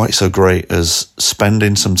quite so great as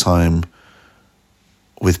spending some time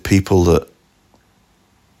with people that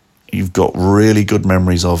you've got really good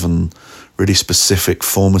memories of and really specific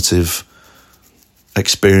formative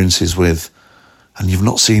experiences with, and you've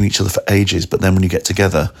not seen each other for ages, but then when you get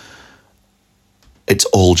together, it's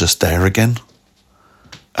all just there again.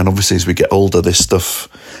 And obviously as we get older, this stuff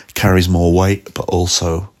carries more weight, but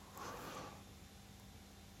also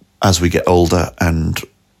as we get older and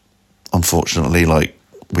unfortunately, like,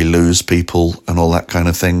 we lose people and all that kind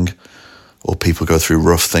of thing, or people go through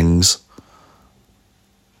rough things,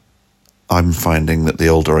 I'm finding that the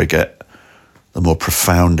older I get, the more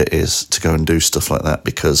profound it is to go and do stuff like that,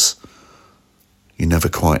 because you never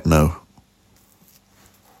quite know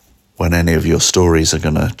when any of your stories are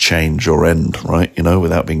going to change or end, right? You know,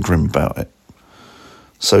 without being grim about it.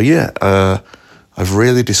 So yeah, I've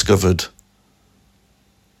really discovered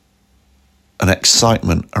an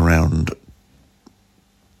excitement around,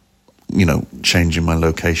 you know, changing my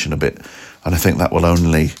location a bit. And I think that will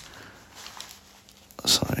only,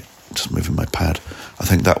 sorry, just moving my pad. I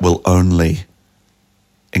think that will only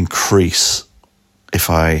increase if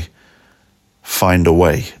I find a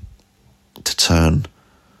way to turn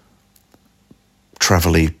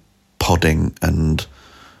travel-y podding and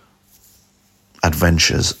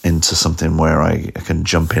adventures into something where I can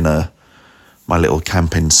jump in my little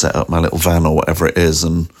camping setup, my little van or whatever it is,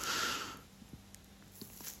 and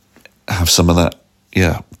have some of that,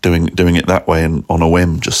 yeah, doing it that way and on a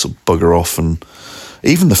whim, just sort of bugger off. And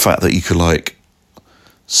even the fact that you could like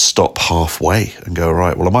stop halfway and go,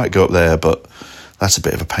 right, well, I might go up there, but that's a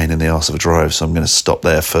bit of a pain in the arse of a drive, so I'm going to stop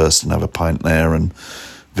there first and have a pint there and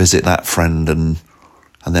visit that friend and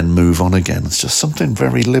then move on again. It's just something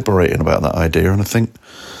very liberating about that idea. And I think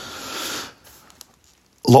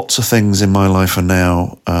lots of things in my life are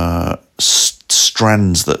now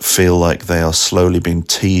strands that feel like they are slowly being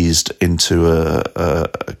teased into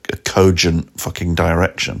a cogent fucking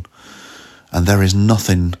direction. And there is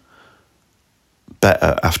nothing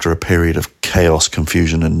better after a period of chaos,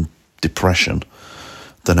 confusion and depression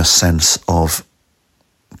than a sense of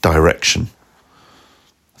direction.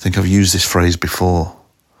 I think I've used this phrase before,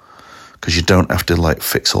 because you don't have to like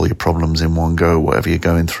fix all your problems in one go, whatever you're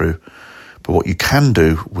going through. But what you can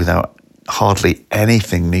do without hardly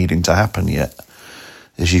anything needing to happen yet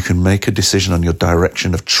is you can make a decision on your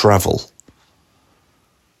direction of travel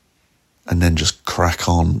and then just crack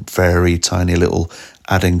on, very tiny little,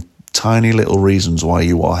 adding tiny little reasons why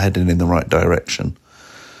you are heading in the right direction.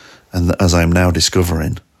 And as I'm now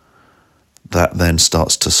discovering, that then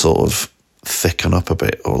starts to sort of thicken up a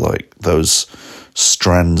bit, or like those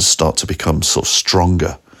strands start to become sort of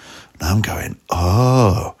stronger. And I'm going,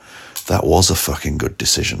 oh, that was a fucking good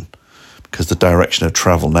decision, because the direction of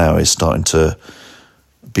travel now is starting to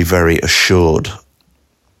be very assured.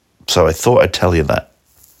 So I thought I'd tell you that.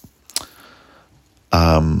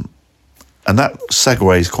 And that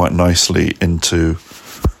segues quite nicely into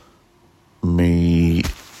me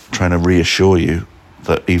trying to reassure you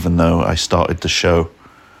that even though I started the show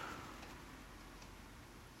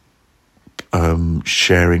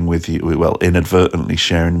sharing with you, well, inadvertently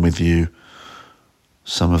sharing with you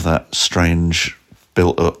some of that strange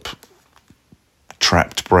built-up,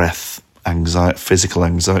 trapped breath, anxiety, physical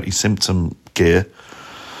anxiety symptom gear,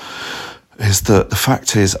 is that the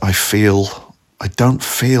fact is I don't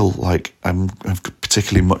feel like I've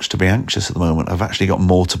particularly much to be anxious at the moment. I've actually got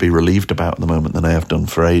more to be relieved about at the moment than I have done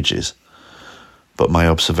for ages. But my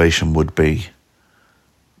observation would be,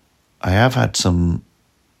 I have had some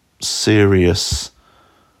serious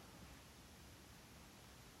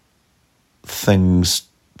things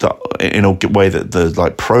that, in a way that the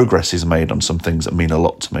like progress is made on some things that mean a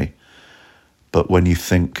lot to me. But when you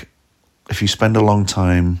think, if you spend a long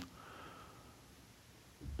time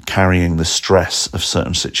carrying the stress of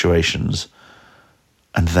certain situations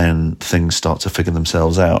and then things start to figure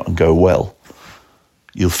themselves out and go well,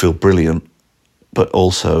 you'll feel brilliant. But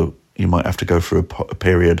also you might have to go through a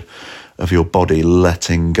period of your body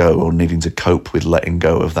letting go or needing to cope with letting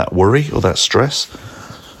go of that worry or that stress.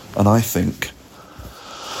 And I think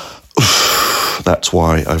that's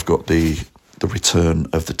why I've got the return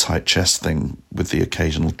of the tight chest thing with the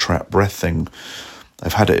occasional trap breath thing.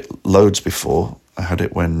 I've had it loads before. I had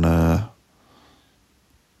it when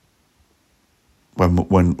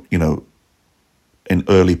you know, in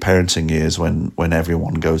early parenting years when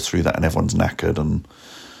everyone goes through that and everyone's knackered, and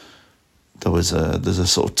there's a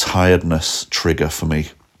sort of tiredness trigger for me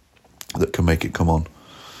that can make it come on.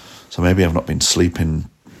 So maybe I've not been sleeping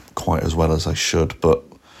quite as well as I should, but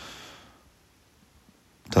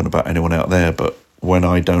I don't know about anyone out there, but when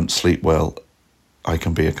I don't sleep well, I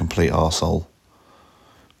can be a complete arsehole.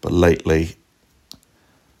 But lately,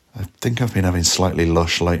 I think I've been having slightly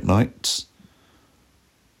lush late nights,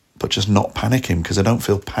 but just not panicking because I don't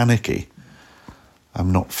feel panicky.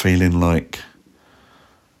 I'm not feeling like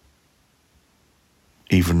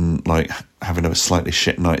even like having a slightly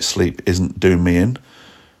shit night's sleep isn't doing me in,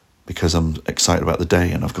 because I'm excited about the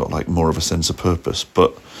day and I've got like more of a sense of purpose.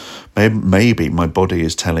 But maybe my body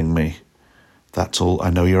is telling me, that's all,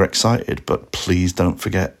 I know you're excited, but please don't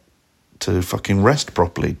forget to fucking rest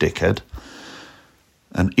properly, dickhead,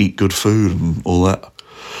 and eat good food and all that.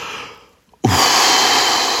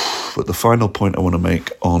 But the final point I want to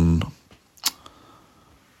make on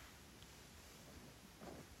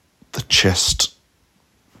the chest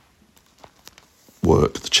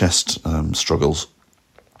work, the chest struggles,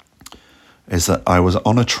 is that I was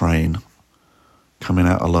on a train coming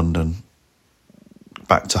out of London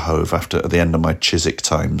back to Hove at the end of my Chiswick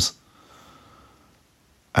times,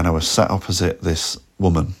 and I was sat opposite this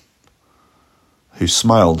woman who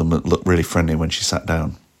smiled and looked really friendly when she sat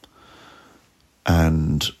down.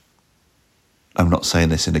 And I'm not saying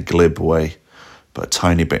this in a glib way, but a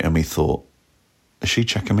tiny bit of me thought, is she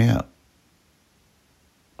checking me out?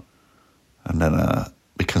 And then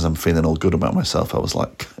because I'm feeling all good about myself, I was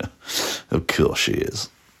like, of course she is.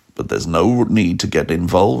 But there's no need to get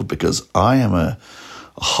involved because I am a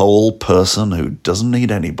whole person who doesn't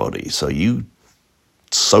need anybody. So you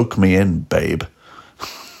soak me in, babe.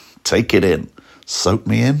 Take it in. Soak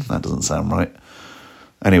me in? That doesn't sound right.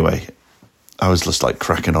 Anyway, I was just like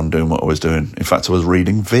cracking on doing what I was doing. In fact, I was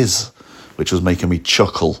reading Viz, which was making me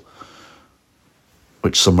chuckle,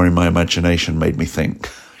 which somewhere in my imagination made me think,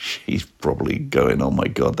 she's probably going, oh my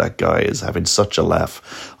God, that guy is having such a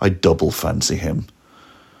laugh. I double fancy him.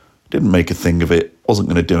 Didn't make a thing of it, wasn't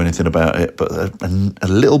going to do anything about it, but a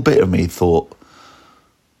little bit of me thought,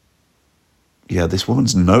 yeah, this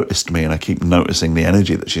woman's noticed me, and I keep noticing the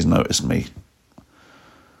energy that she's noticed me.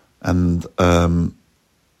 And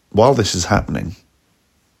while this is happening,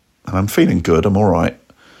 and I'm feeling good, I'm all right,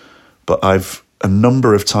 but a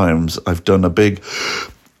number of times I've done a big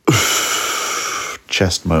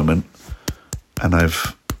chest moment, and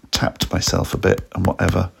I've tapped myself a bit and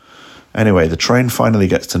whatever. Anyway, the train finally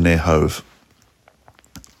gets to near Hove,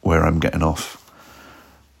 where I'm getting off,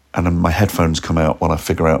 and my headphones come out while I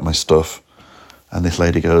figure out my stuff, and this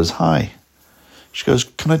lady goes, hi. She goes,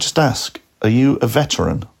 can I just ask, are you a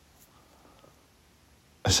veteran?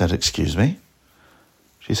 I said, excuse me?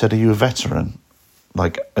 She said, are you a veteran?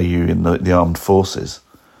 Like, are you in the armed forces?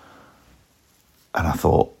 And I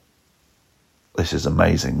thought, this is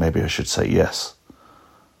amazing. Maybe I should say yes.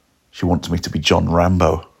 She wants me to be John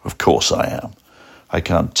Rambo. Of course I am. I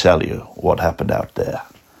can't tell you what happened out there.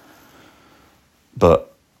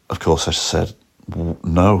 But, of course, I said,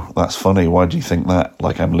 no, that's funny. Why do you think that?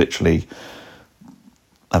 Like, I'm literally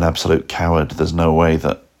an absolute coward. There's no way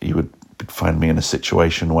that you would find me in a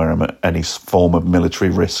situation where I'm at any form of military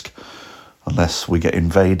risk unless we get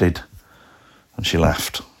invaded. And she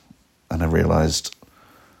laughed. And I realised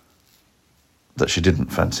that she didn't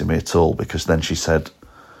fancy me at all, because then she said,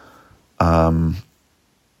 I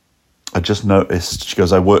just noticed, she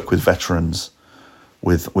goes, I work with veterans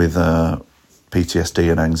with PTSD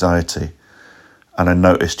and anxiety, and I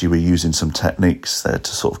noticed you were using some techniques there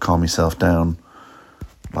to sort of calm yourself down,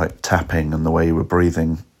 like tapping and the way you were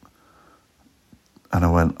breathing. And I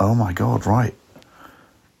went, oh my God, right.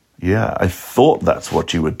 Yeah, I thought that's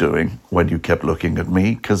what you were doing when you kept looking at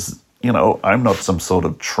me, because I'm not some sort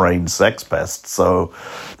of trained sex pest, so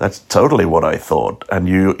that's totally what I thought. And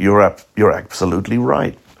you're absolutely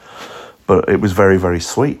right. But it was very, very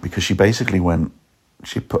sweet because she basically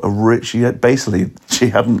she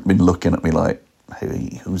hadn't been looking at me like,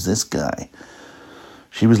 hey, who's this guy?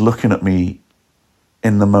 She was looking at me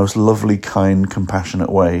in the most lovely, kind, compassionate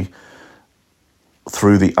way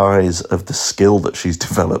through the eyes of the skill that she's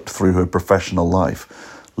developed through her professional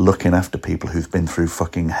life, looking after people who've been through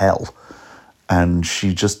fucking hell. And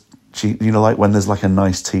she like when there's like a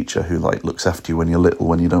nice teacher who like looks after you when you're little,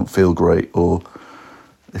 when you don't feel great, or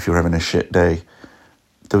if you're having a shit day,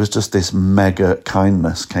 there was just this mega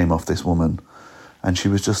kindness came off this woman. And she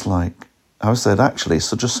was just like, I said, actually,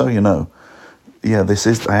 so just so you know, yeah,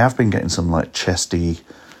 I have been getting some like chesty,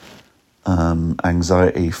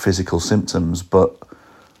 anxiety, physical symptoms, but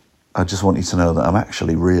I just want you to know that I'm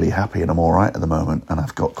actually really happy and I'm all right at the moment. And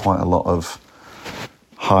I've got quite a lot of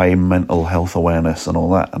high mental health awareness and all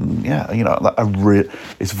that. And yeah,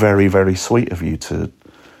 it's very, very sweet of you to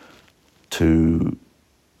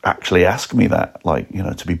actually ask me that, like,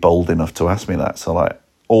 to be bold enough to ask me that. So like,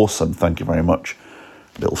 awesome. Thank you very much.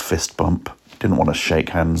 Little fist bump. Didn't want to shake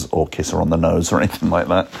hands or kiss her on the nose or anything like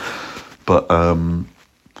that. But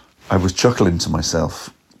I was chuckling to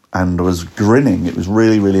myself and was grinning. It was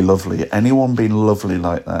really, really lovely. Anyone being lovely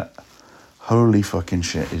like that, holy fucking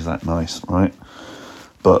shit, is that nice, right?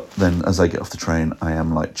 But then as I get off the train, I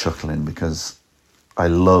am like chuckling because I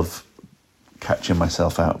love catching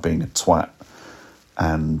myself out being a twat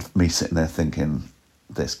and me sitting there thinking,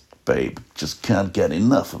 this babe just can't get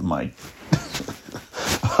enough of my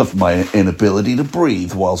of my inability to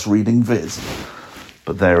breathe whilst reading Viz.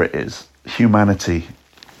 But there it is. Humanity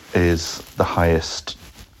is the highest,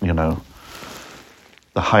 the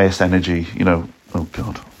highest energy, oh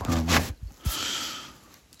God, where am I?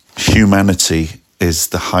 Humanity is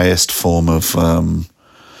the highest form of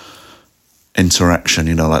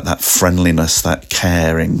interaction, like that friendliness, that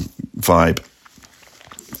caring vibe.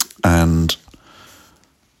 And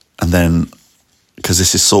then, because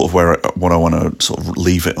this is sort of what I want to sort of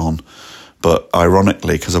leave it on, but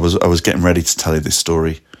ironically, because I was getting ready to tell you this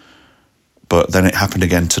story, but then it happened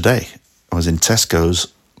again today. I was in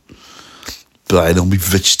Tesco's buying all my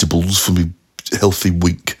vegetables for my healthy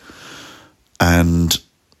week, and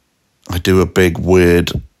I do a big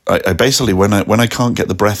weird. I basically when I can't get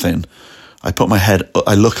the breath in, I put my head.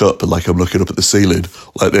 I look up like I'm looking up at the ceiling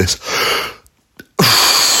like this,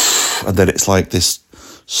 and then it's like this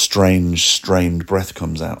strange, strained breath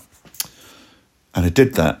comes out. And I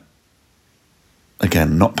did that.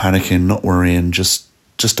 Again, not panicking, not worrying, just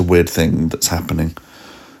a weird thing that's happening.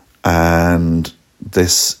 And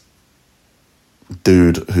this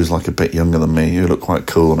dude who's like a bit younger than me, who looked quite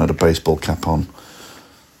cool and had a baseball cap on,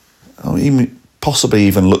 he possibly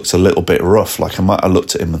even looked a little bit rough. Like I might have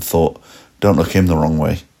looked at him and thought, don't look him the wrong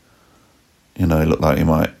way. He looked like he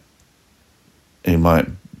might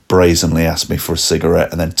brazenly ask me for a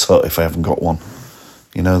cigarette and then tut if I haven't got one.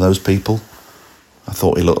 Those people? I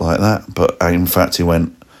thought he looked like that, but in fact he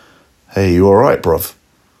went, hey, you all right, bruv?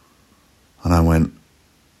 And I went,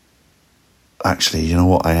 actually, you know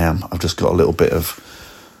what I am? I've just got a little bit of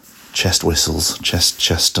chest whistles,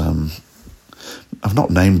 I've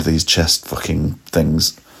not named these chest fucking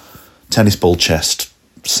things. Tennis ball chest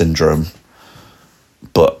syndrome.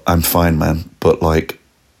 But I'm fine, man. But like,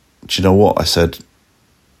 do you know what? I said,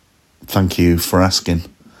 thank you for asking.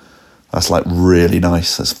 That's like really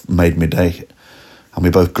nice. That's made me day. And we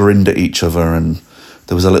both grinned at each other and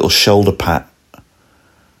there was a little shoulder pat.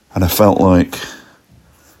 And I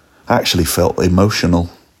actually felt emotional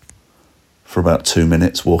for about 2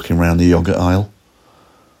 minutes walking around the yogurt aisle.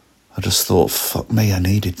 I just thought, fuck me, I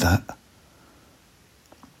needed that.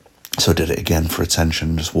 So I did it again for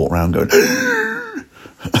attention, just walked around going,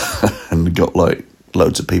 and got like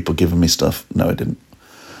loads of people giving me stuff. No, I didn't.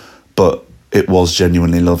 But it was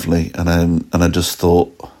genuinely lovely, and I just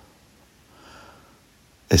thought,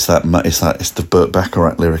 it's the Burt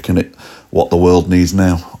Bacharach lyric, and it what the world needs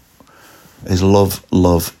now is love,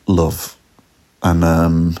 love, love,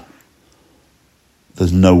 and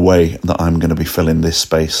there's no way that I'm going to be filling this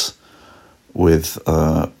space with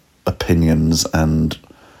opinions and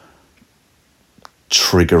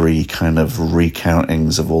triggery kind of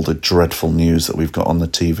recountings of all the dreadful news that we've got on the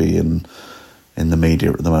TV and in the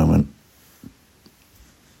media at the moment.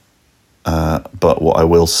 But what I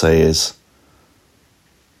will say is,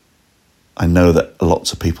 I know that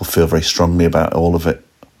lots of people feel very strongly about all of it.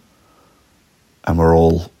 And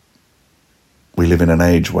we live in an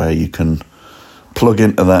age where you can plug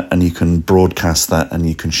into that and you can broadcast that and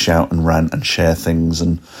you can shout and rant and share things,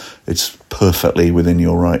 and it's perfectly within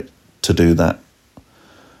your right to do that.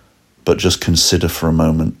 But just consider for a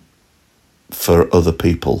moment, for other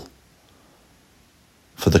people,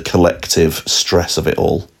 for the collective stress of it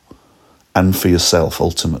all, and for yourself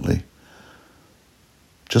ultimately.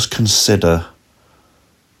 Just consider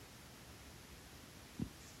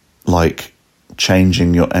like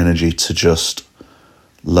changing your energy to just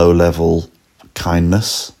low-level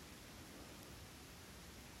kindness,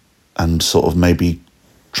 and sort of maybe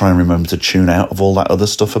try and remember to tune out of all that other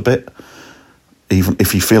stuff a bit. Even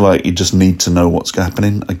if you feel like you just need to know what's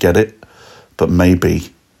happening, I get it, but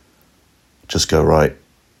maybe just go, right,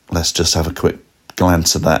 let's just have a quick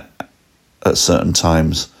glance at that at certain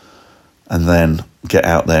times, and then get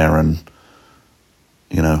out there and,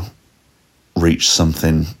 you know, reach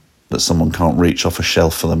something that someone can't reach off a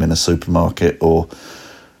shelf for them in a supermarket, or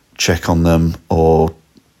check on them, or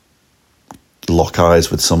lock eyes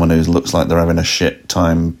with someone who looks like they're having a shit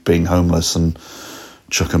time being homeless and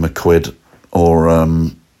chuck them a quid, or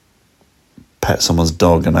pet someone's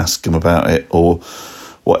dog and ask them about it, or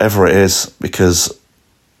whatever it is, because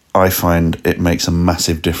I find it makes a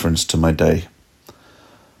massive difference to my day.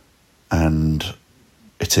 And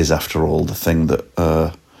it is, after all, the thing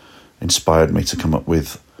that inspired me to come up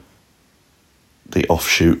with the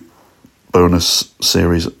offshoot bonus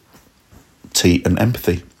series, Tea and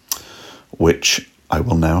Empathy, which I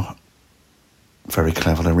will now very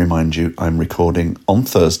cleverly remind you I'm recording on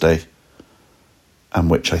Thursday, and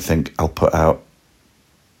which I think I'll put out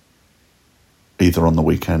either on the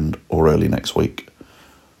weekend or early next week.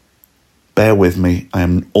 Bear with me, I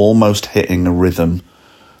am almost hitting a rhythm.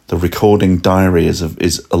 The recording diary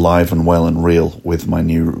is alive and well and real with my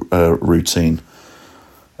new routine.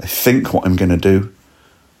 I think what I'm going to do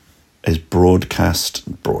is broadcast.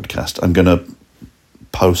 I'm going to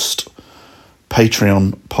post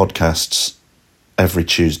Patreon podcasts every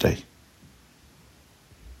Tuesday.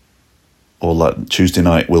 Or like Tuesday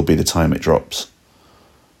night will be the time it drops.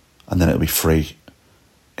 And then it'll be free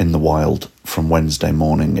in the wild from Wednesday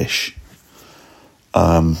morning-ish.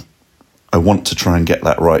 I want to try and get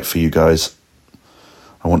that right for you guys.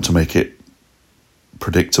 I want to make it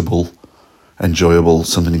predictable, enjoyable,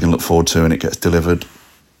 something you can look forward to, and it gets delivered.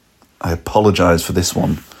 I apologise for this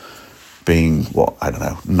one being,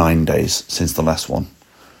 9 days since the last one.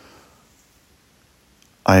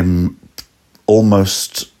 I'm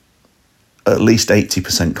almost at least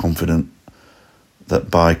 80% confident that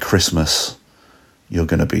by Christmas you're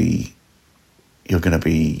going to be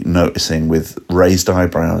noticing with raised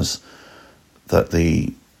eyebrows that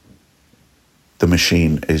the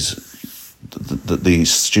machine is the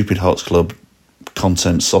Stupid Hearts Club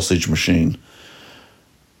content sausage machine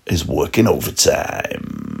is working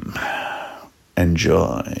overtime.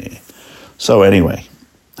 Enjoy. So anyway,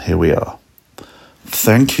 here we are.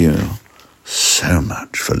 Thank you so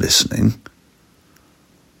much for listening.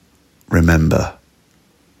 Remember,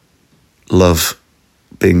 love,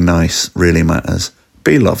 being nice really matters.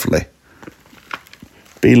 Be lovely.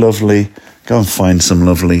 Be lovely. Go and find some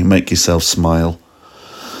lovely. Make yourself smile.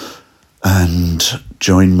 And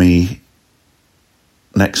join me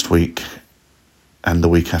next week and the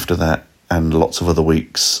week after that and lots of other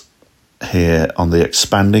weeks here on the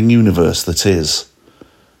expanding universe that is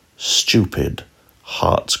Stupid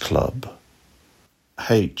Hearts Club.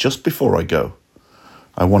 Hey, just before I go,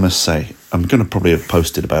 I want to say, I'm going to probably have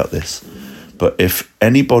posted about this, but if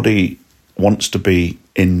anybody wants to be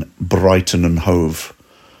in Brighton and Hove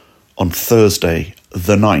on Thursday,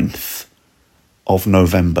 the 9th of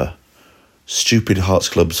November, Stupid Hearts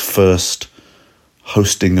Club's first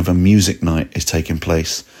hosting of a music night is taking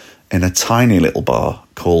place in a tiny little bar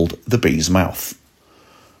called The Bee's Mouth,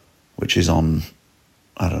 which is on,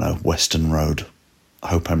 Western Road. I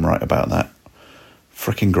hope I'm right about that.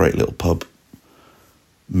 Freaking great little pub.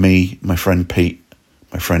 Me, my friend Pete,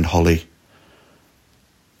 my friend Holly,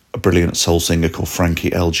 a brilliant soul singer called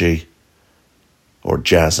Frankie LG, or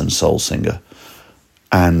jazz and soul singer,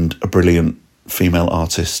 and a brilliant female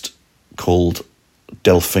artist called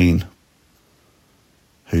Delphine,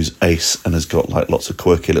 who's ace and has got lots of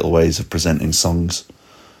quirky little ways of presenting songs.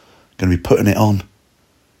 Going to be putting it on.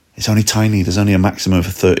 It's only tiny. There's only a maximum of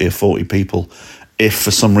 30 or 40 people. If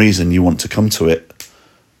for some reason you want to come to it,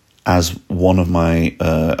 as one of my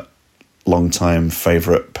long-time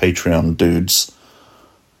favourite Patreon dudes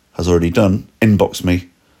has already done, inbox me.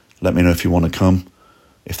 Let me know if you want to come.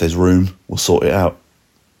 If there's room, we'll sort it out.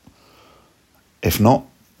 If not,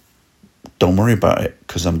 don't worry about it,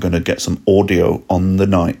 because I'm going to get some audio on the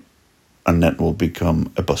night, and that will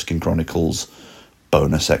become a Busking Chronicles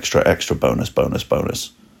bonus, extra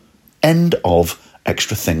bonus. End of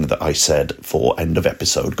extra thing that I said for end of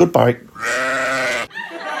episode. Goodbye.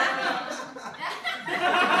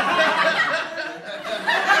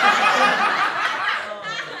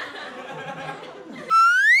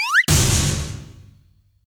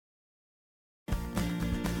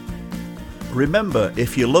 Remember,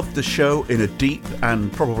 if you love the show in a deep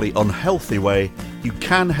and probably unhealthy way, you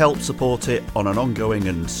can help support it on an ongoing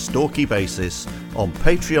and stalky basis on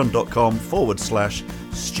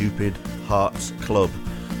patreon.com/Stupid Hearts Club.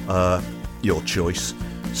 Your choice.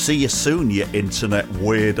 See you soon, you internet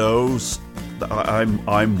weirdos.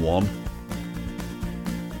 I'm one.